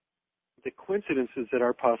synchronicity, the coincidences that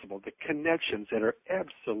are possible, the connections that are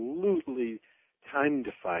absolutely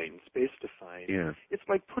time-defying, space-defying, it's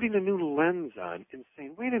like putting a new lens on and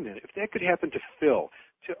saying, wait a minute, if that could happen to Phil,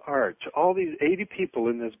 to Art, to all these 80 people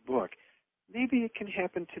in this book, maybe it can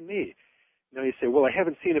happen to me. Now you say, well, I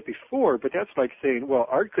haven't seen it before, but that's like saying, well,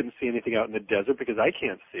 Art couldn't see anything out in the desert because I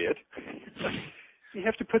can't see it. You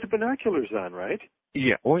have to put the binoculars on, right?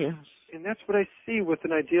 Yeah. Oh, yes. And that's what I see with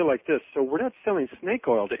an idea like this. So we're not selling snake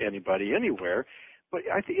oil to anybody anywhere, but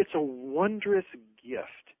I think it's a wondrous gift.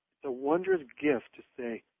 It's a wondrous gift to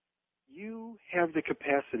say, you have the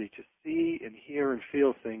capacity to see and hear and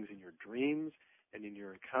feel things in your dreams and in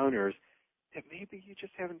your encounters that maybe you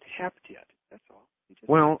just haven't tapped yet. That's all.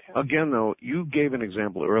 Well, again, though, you gave an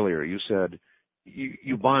example earlier. You said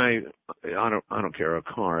you buy, I don't care, a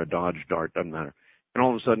car, a Dodge Dart, doesn't matter, and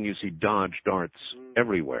all of a sudden you see Dodge Darts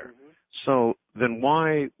everywhere. So then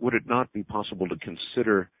why would it not be possible to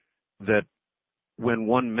consider that when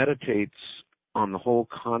one meditates on the whole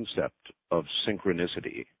concept of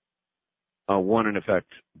synchronicity, one in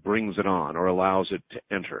effect brings it on or allows it to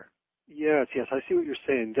enter. Yes, I see what you're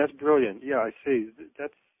saying. That's brilliant. Yeah, I see.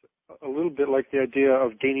 That's a little bit like the idea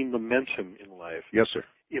of gaining momentum in life. Yes, sir.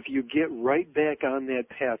 If you get right back on that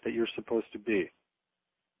path that you're supposed to be,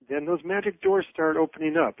 then those magic doors start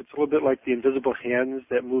opening up. It's a little bit like the invisible hands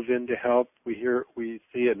that move in to help. We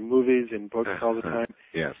see it in movies and books all the time.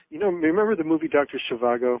 Yes. You know, remember the movie Dr.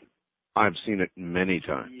 Zhivago? I've seen it many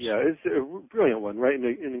times. Yeah, it's a brilliant one, right?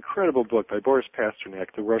 An incredible book by Boris Pasternak,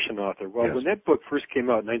 the Russian author. Well, yes. When that book first came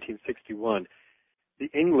out in 1961, the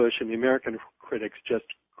English and the American critics just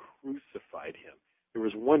crucified him. There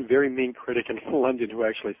was one very mean critic in London who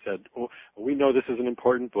actually said, "Oh, we know this is an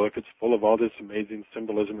important book. It's full of all this amazing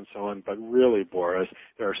symbolism and so on, but really, Boris,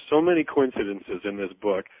 there are so many coincidences in this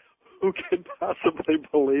book. Who could possibly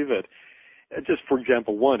believe it?" And just for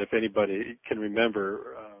example, one, if anybody can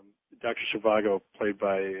remember, Dr. Zhivago, played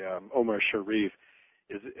by Omar Sharif,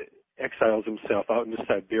 exiles himself out into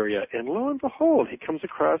Siberia, and lo and behold, he comes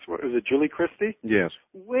across, what was it, Julie Christie? Yes.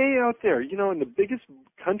 Way out there, you know, in the biggest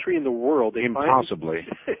country in the world. Impossibly.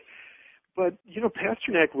 But, you know,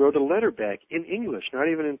 Pasternak wrote a letter back in English, not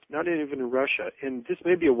even in Russia, and this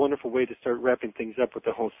may be a wonderful way to start wrapping things up with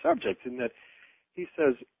the whole subject, in that he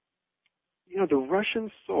says, you know, the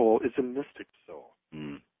Russian soul is a mystic soul.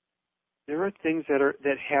 Mm. There are things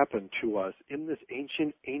that happen to us in this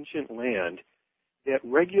ancient land that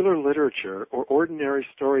regular literature or ordinary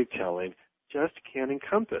storytelling just can't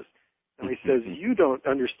encompass. And he says, you don't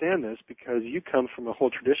understand this because you come from a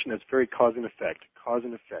whole tradition that's very cause and effect, cause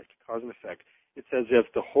and effect, cause and effect. It's as if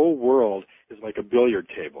the whole world is like a billiard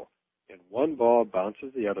table, and one ball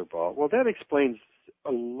bounces the other ball. Well, that explains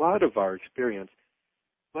a lot of our experience,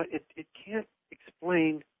 but it can't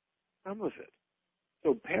explain some of it.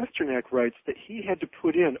 So Pasternak writes that he had to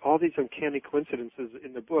put in all these uncanny coincidences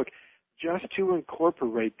in the book just to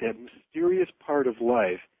incorporate that mysterious part of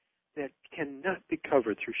life that cannot be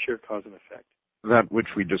covered through sheer cause and effect. That which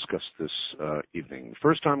we discussed this evening.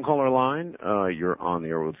 First-time caller line, you're on the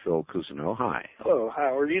air with Phil Cousineau. Hi. Hello,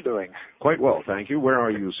 how are you doing? Quite well, thank you. Where are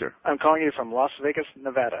you, sir? I'm calling you from Las Vegas,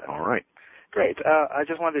 Nevada. All right. Great. I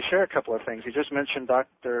just wanted to share a couple of things. You just mentioned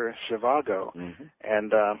Dr. Zhivago,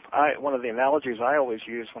 and one of the analogies I always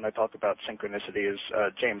use when I talk about synchronicity is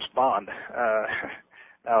James Bond.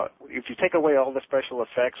 Now, if you take away all the special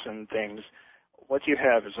effects and things, what you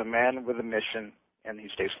have is a man with a mission, and he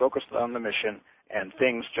stays focused on the mission, and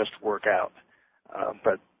things just work out.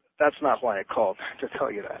 But that's not why I called, to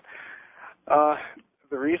tell you that.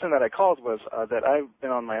 The reason that I called was that I've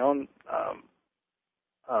been on my own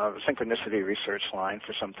synchronicity research line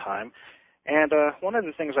for some time, and one of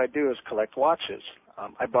the things I do is collect watches.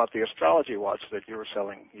 I bought the astrology watch that you were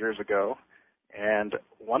selling years ago, and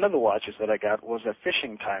one of the watches that I got was a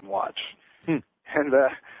fishing time watch. And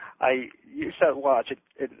I use that watch.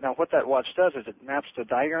 Now, what that watch does is it maps the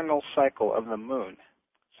diurnal cycle of the moon.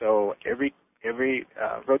 So every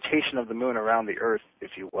rotation of the moon around the Earth,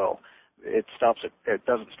 if you will, it stops it. It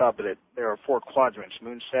doesn't stop it. There are 4 quadrants: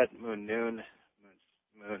 moon set, moon noon,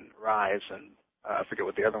 moon rise, and I forget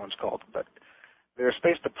what the other one's called, but they're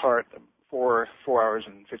spaced apart 4 hours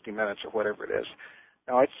and 50 minutes or whatever it is.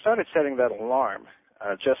 Now, I started setting that alarm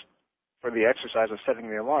just for the exercise of setting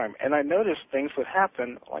the alarm, and I noticed things would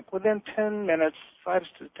happen like within 10 minutes, 5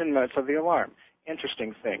 to 10 minutes of the alarm.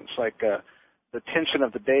 Interesting things, like the tension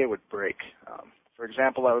of the day would break. For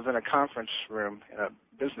example, I was in a conference room in a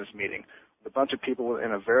business meeting with a bunch of people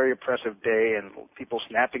in a very oppressive day and people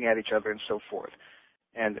snapping at each other and so forth.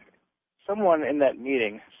 And someone in that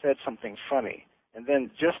meeting said something funny, and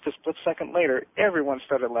then just a split second later, everyone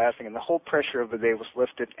started laughing, and the whole pressure of the day was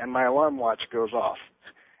lifted, and my alarm watch goes off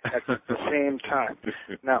at the same time.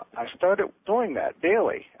 Now, I started doing that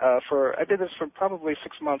daily. I did this for probably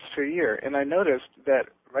 6 months to a year, and I noticed that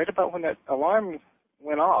right about when that alarm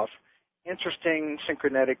went off, interesting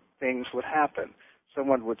synchronetic things would happen.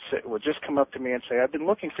 Someone would just come up to me and say, "I've been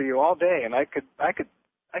looking for you all day," and I could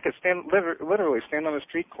literally stand on a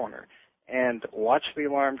street corner and watch the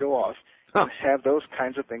alarm go off and have those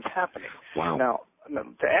kinds of things happening. Wow. Now,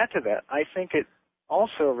 to add to that, I think it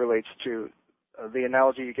also relates to the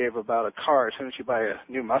analogy you gave about a car. As soon as you buy a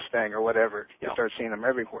new Mustang or whatever, you start seeing them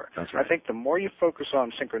everywhere. That's right. I think the more you focus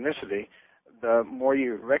on synchronicity, the more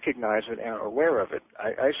you recognize it and are aware of it.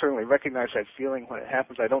 I certainly recognize that feeling when it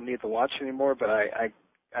happens. I don't need the watch anymore, but I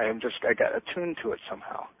got attuned to it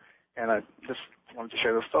somehow. And I just wanted to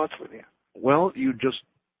share those thoughts with you. Well, you just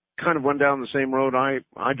kind of went down the same road I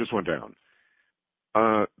just went down.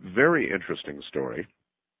 Very interesting story.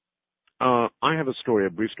 I have a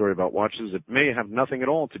brief story about watches that may have nothing at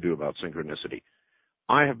all to do about synchronicity.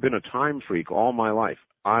 I have been a time freak all my life.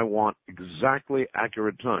 I want exactly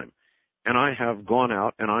accurate time. And I have gone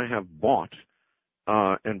out and I have bought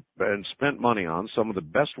and spent money on some of the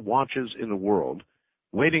best watches in the world,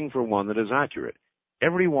 waiting for one that is accurate.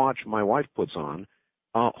 Every watch my wife puts on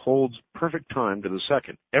holds perfect time to the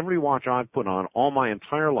second. Every watch I've put on all my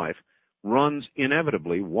entire life runs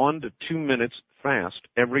inevitably 1 to 2 minutes fast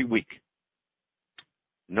every week.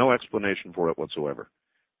 No explanation for it whatsoever.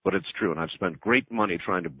 But it's true, and I've spent great money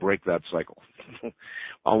trying to break that cycle.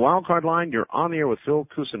 On Wildcard Line, you're on the air with Phil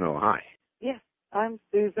Cousineau. Hi. Yes, I'm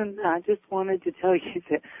Susan. I just wanted to tell you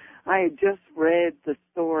that I had just read the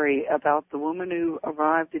story about the woman who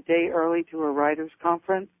arrived a day early to a writer's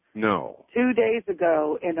conference. No. 2 days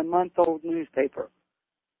ago in a month-old newspaper.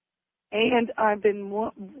 And I've been,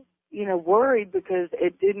 worried because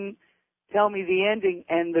it didn't tell me the ending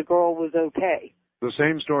and the girl was okay. The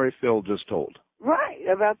same story Phil just told. Right,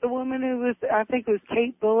 about the woman who was, I think it was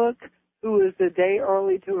Kate Bullock, who was a day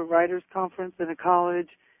early to a writer's conference in a college.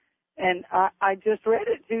 And I just read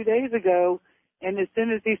it 2 days ago, and as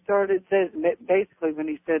soon as he started, basically when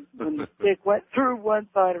the stick went through one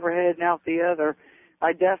side of her head and out the other,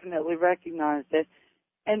 I definitely recognized it.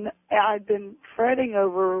 And I'd been fretting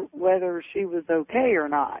over whether she was okay or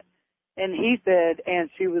not. And he said, and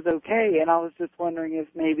she was okay, and I was just wondering if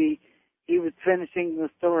maybe he was finishing the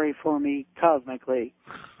story for me cosmically.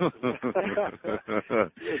 That's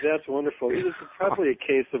wonderful. It was probably a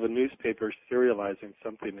case of a newspaper serializing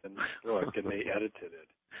something in the book, and they edited it.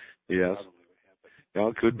 Yes. Well,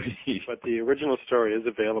 it could be. But the original story is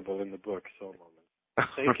available in the book, so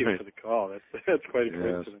thank you for the call. That's quite a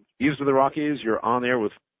coincidence. East of the Rockies, you're on there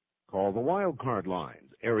with Call the Wildcard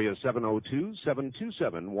Lines, area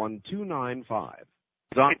 702-727-1295.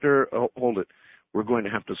 Doctor, hold it. We're going to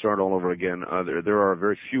have to start all over again. There are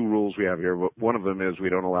very few rules we have here. One of them is we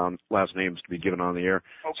don't allow last names to be given on the air.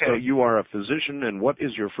 Okay. So you are a physician, and what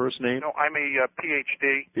is your first name? No, I'm a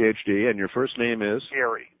PhD. PhD, and your first name is?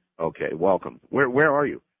 Gary. Okay, welcome. Where are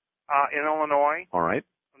you? In Illinois. All right.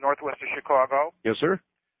 Northwest of Chicago. Yes, sir.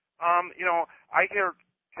 I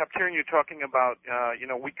kept hearing you talking about,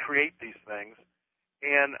 we create these things,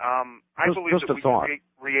 and I believe that we create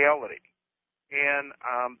reality. And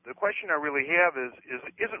the question I really have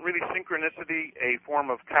isn't really synchronicity a form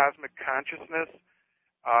of cosmic consciousness,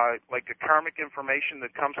 like a karmic information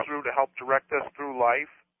that comes through to help direct us through life?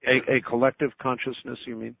 A collective consciousness,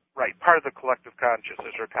 you mean? Right, part of the collective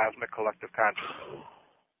consciousness or cosmic collective consciousness.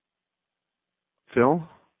 Phil?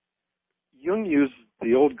 Jung used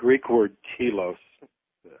the old Greek word telos.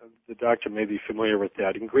 The doctor may be familiar with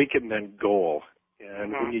that. In Greek, it meant goal.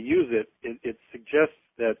 And when you use it, it suggests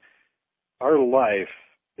that our life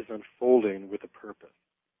is unfolding with a purpose.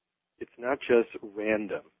 It's not just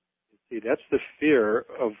random. See, that's the fear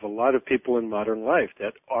of a lot of people in modern life,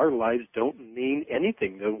 that our lives don't mean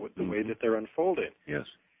anything the way that they're unfolding. Yes.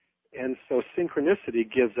 And so synchronicity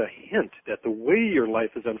gives a hint that the way your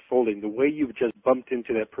life is unfolding, the way you've just bumped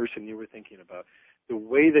into that person you were thinking about, the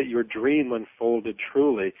way that your dream unfolded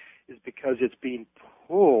truly is because it's being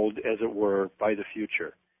pulled, as it were, by the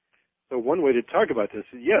future. So one way to talk about this,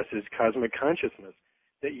 is cosmic consciousness,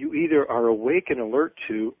 that you either are awake and alert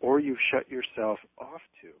to or you shut yourself off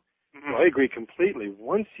to. So I agree completely.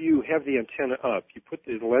 Once you have the antenna up, you put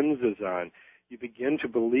the lenses on, you begin to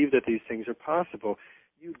believe that these things are possible,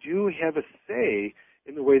 you do have a say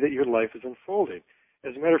in the way that your life is unfolding.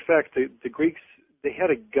 As a matter of fact, the Greeks, they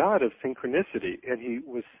had a god of synchronicity, and he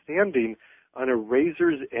was standing on a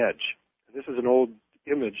razor's edge. This is an old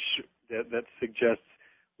image that suggests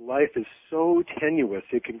life is so tenuous,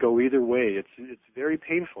 it can go either way. It's very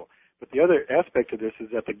painful. But the other aspect of this is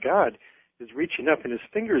that the god is reaching up, and his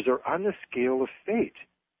fingers are on the scale of fate.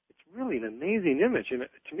 It's really an amazing image. And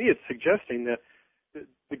to me, it's suggesting that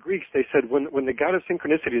the Greeks, they said, when the god of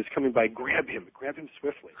synchronicity is coming by, grab him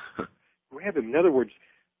swiftly. Grab him. In other words,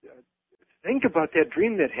 think about that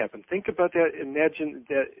dream that happened. Think about that, imagine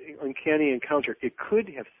that uncanny encounter. It could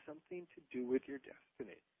have something to do with your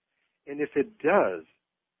destiny. And if it does,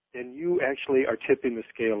 then you actually are tipping the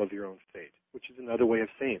scale of your own fate, which is another way of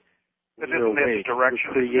saying you're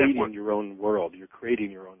creating your own world. You're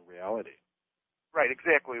creating your own reality. Right,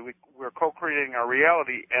 exactly. We're co-creating our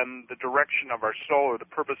reality, and the direction of our soul or the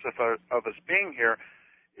purpose of us being here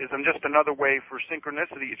is just another way for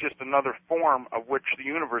synchronicity. It's just another form of which the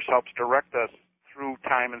universe helps direct us through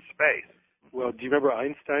time and space. Well, do you remember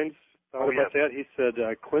Einstein's thought about that? He said,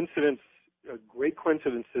 great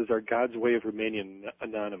coincidences are God's way of remaining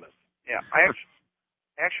anonymous. Yeah, I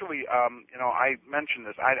mentioned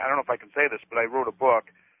this. I don't know if I can say this, but I wrote a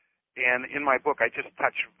book, And in my book, I just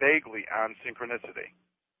touch vaguely on synchronicity.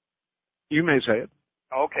 You may say it.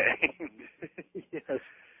 Okay. Yes.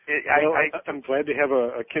 I'm glad to have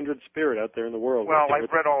a kindred spirit out there in the world. Well,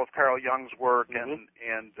 I've read all of Carl Jung's work, and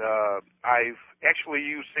I've actually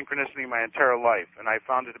used synchronicity my entire life, and I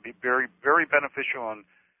found it to be very, very beneficial in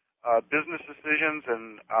business decisions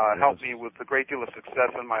and helped me with a great deal of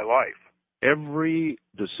success in my life. Every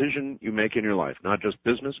decision you make in your life, not just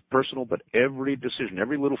business, personal, but every decision,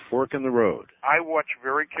 every little fork in the road. I watch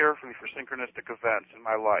very carefully for synchronistic events in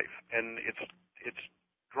my life, and it's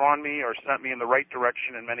drawn me or sent me in the right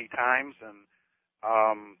direction in many times, and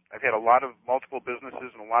I've had a lot of multiple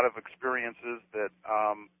businesses and a lot of experiences that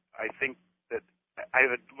I think that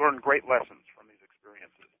I've learned great lessons from these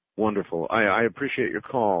experiences. Wonderful. I appreciate your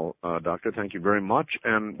call, Doctor. Thank you very much.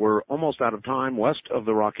 And we're almost out of time. West of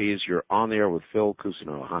the Rockies, you're on the air with Phil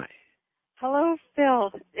Cousineau. Hi. Hello,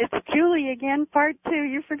 Phil. It's Julie again, part 2.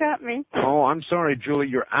 You forgot me. Oh, I'm sorry, Julie.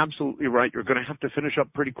 You're absolutely right. You're going to have to finish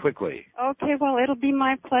up pretty quickly. Okay, well, it'll be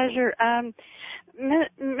my pleasure.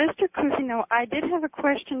 Mr. Cousineau, I did have a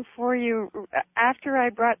question for you after I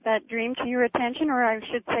brought that dream to your attention, or I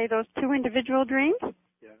should say those 2 individual dreams.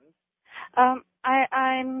 Yes.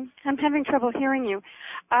 I'm having trouble hearing you.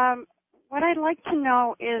 What I'd like to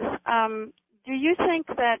know is, do you think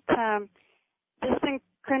that the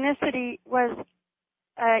synchronicity was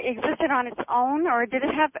existed on its own, or did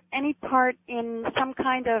it have any part in some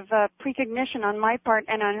kind of precognition on my part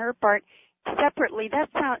and on her part separately? That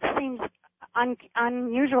seems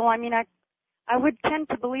unusual. I mean, I would tend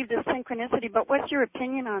to believe this synchronicity, but what's your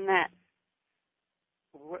opinion on that?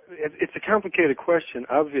 It's a complicated question,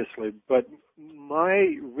 obviously, but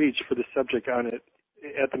my reach for the subject on it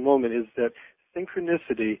at the moment is that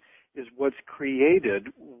synchronicity is what's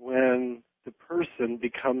created when the person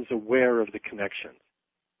becomes aware of the connections.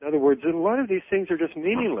 In other words, a lot of these things are just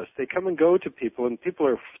meaningless. They come and go to people, and people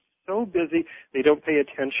are so busy they don't pay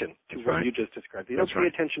attention to what you just described. They don't pay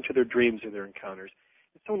attention to their dreams or their encounters.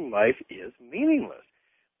 And so life is meaningless.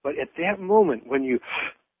 But at that moment, when you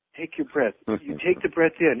take your breath, you take the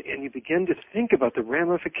breath in, and you begin to think about the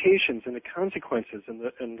ramifications and the consequences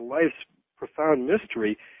and life's profound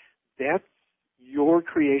mystery, that's your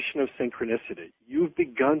creation of synchronicity. You've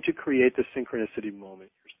begun to create the synchronicity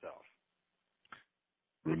moment yourself.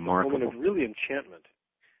 Remarkable. It's a moment of really enchantment.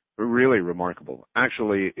 Really remarkable.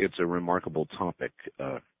 Actually, it's a remarkable topic,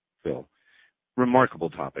 Phil. Remarkable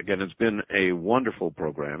topic. And it's been a wonderful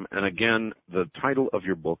program. And again, the title of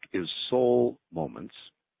your book is Soul Moments,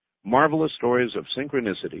 Marvelous Stories of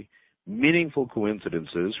Synchronicity, Meaningful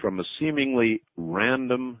Coincidences from a Seemingly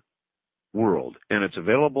Random World. And it's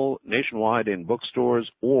available nationwide in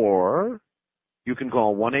bookstores, or you can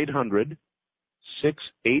call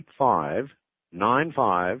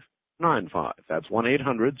 1-800-685-9595. That's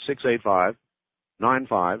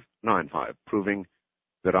 1-800-685-9595, proving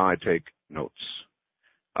that I take notes.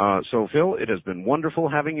 So, Phil, it has been wonderful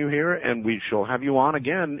having you here, and we shall have you on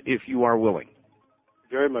again if you are willing.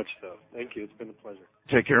 Very much so. Thank you. It's been a pleasure.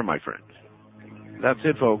 Take care, my friend. That's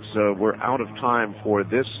it, folks. We're out of time for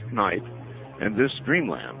this night and this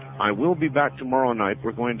Dreamland. I will be back tomorrow night.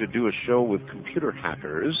 We're going to do a show with computer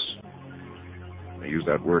hackers. I use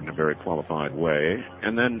that word in a very qualified way.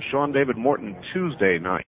 And then Sean David Morton Tuesday night.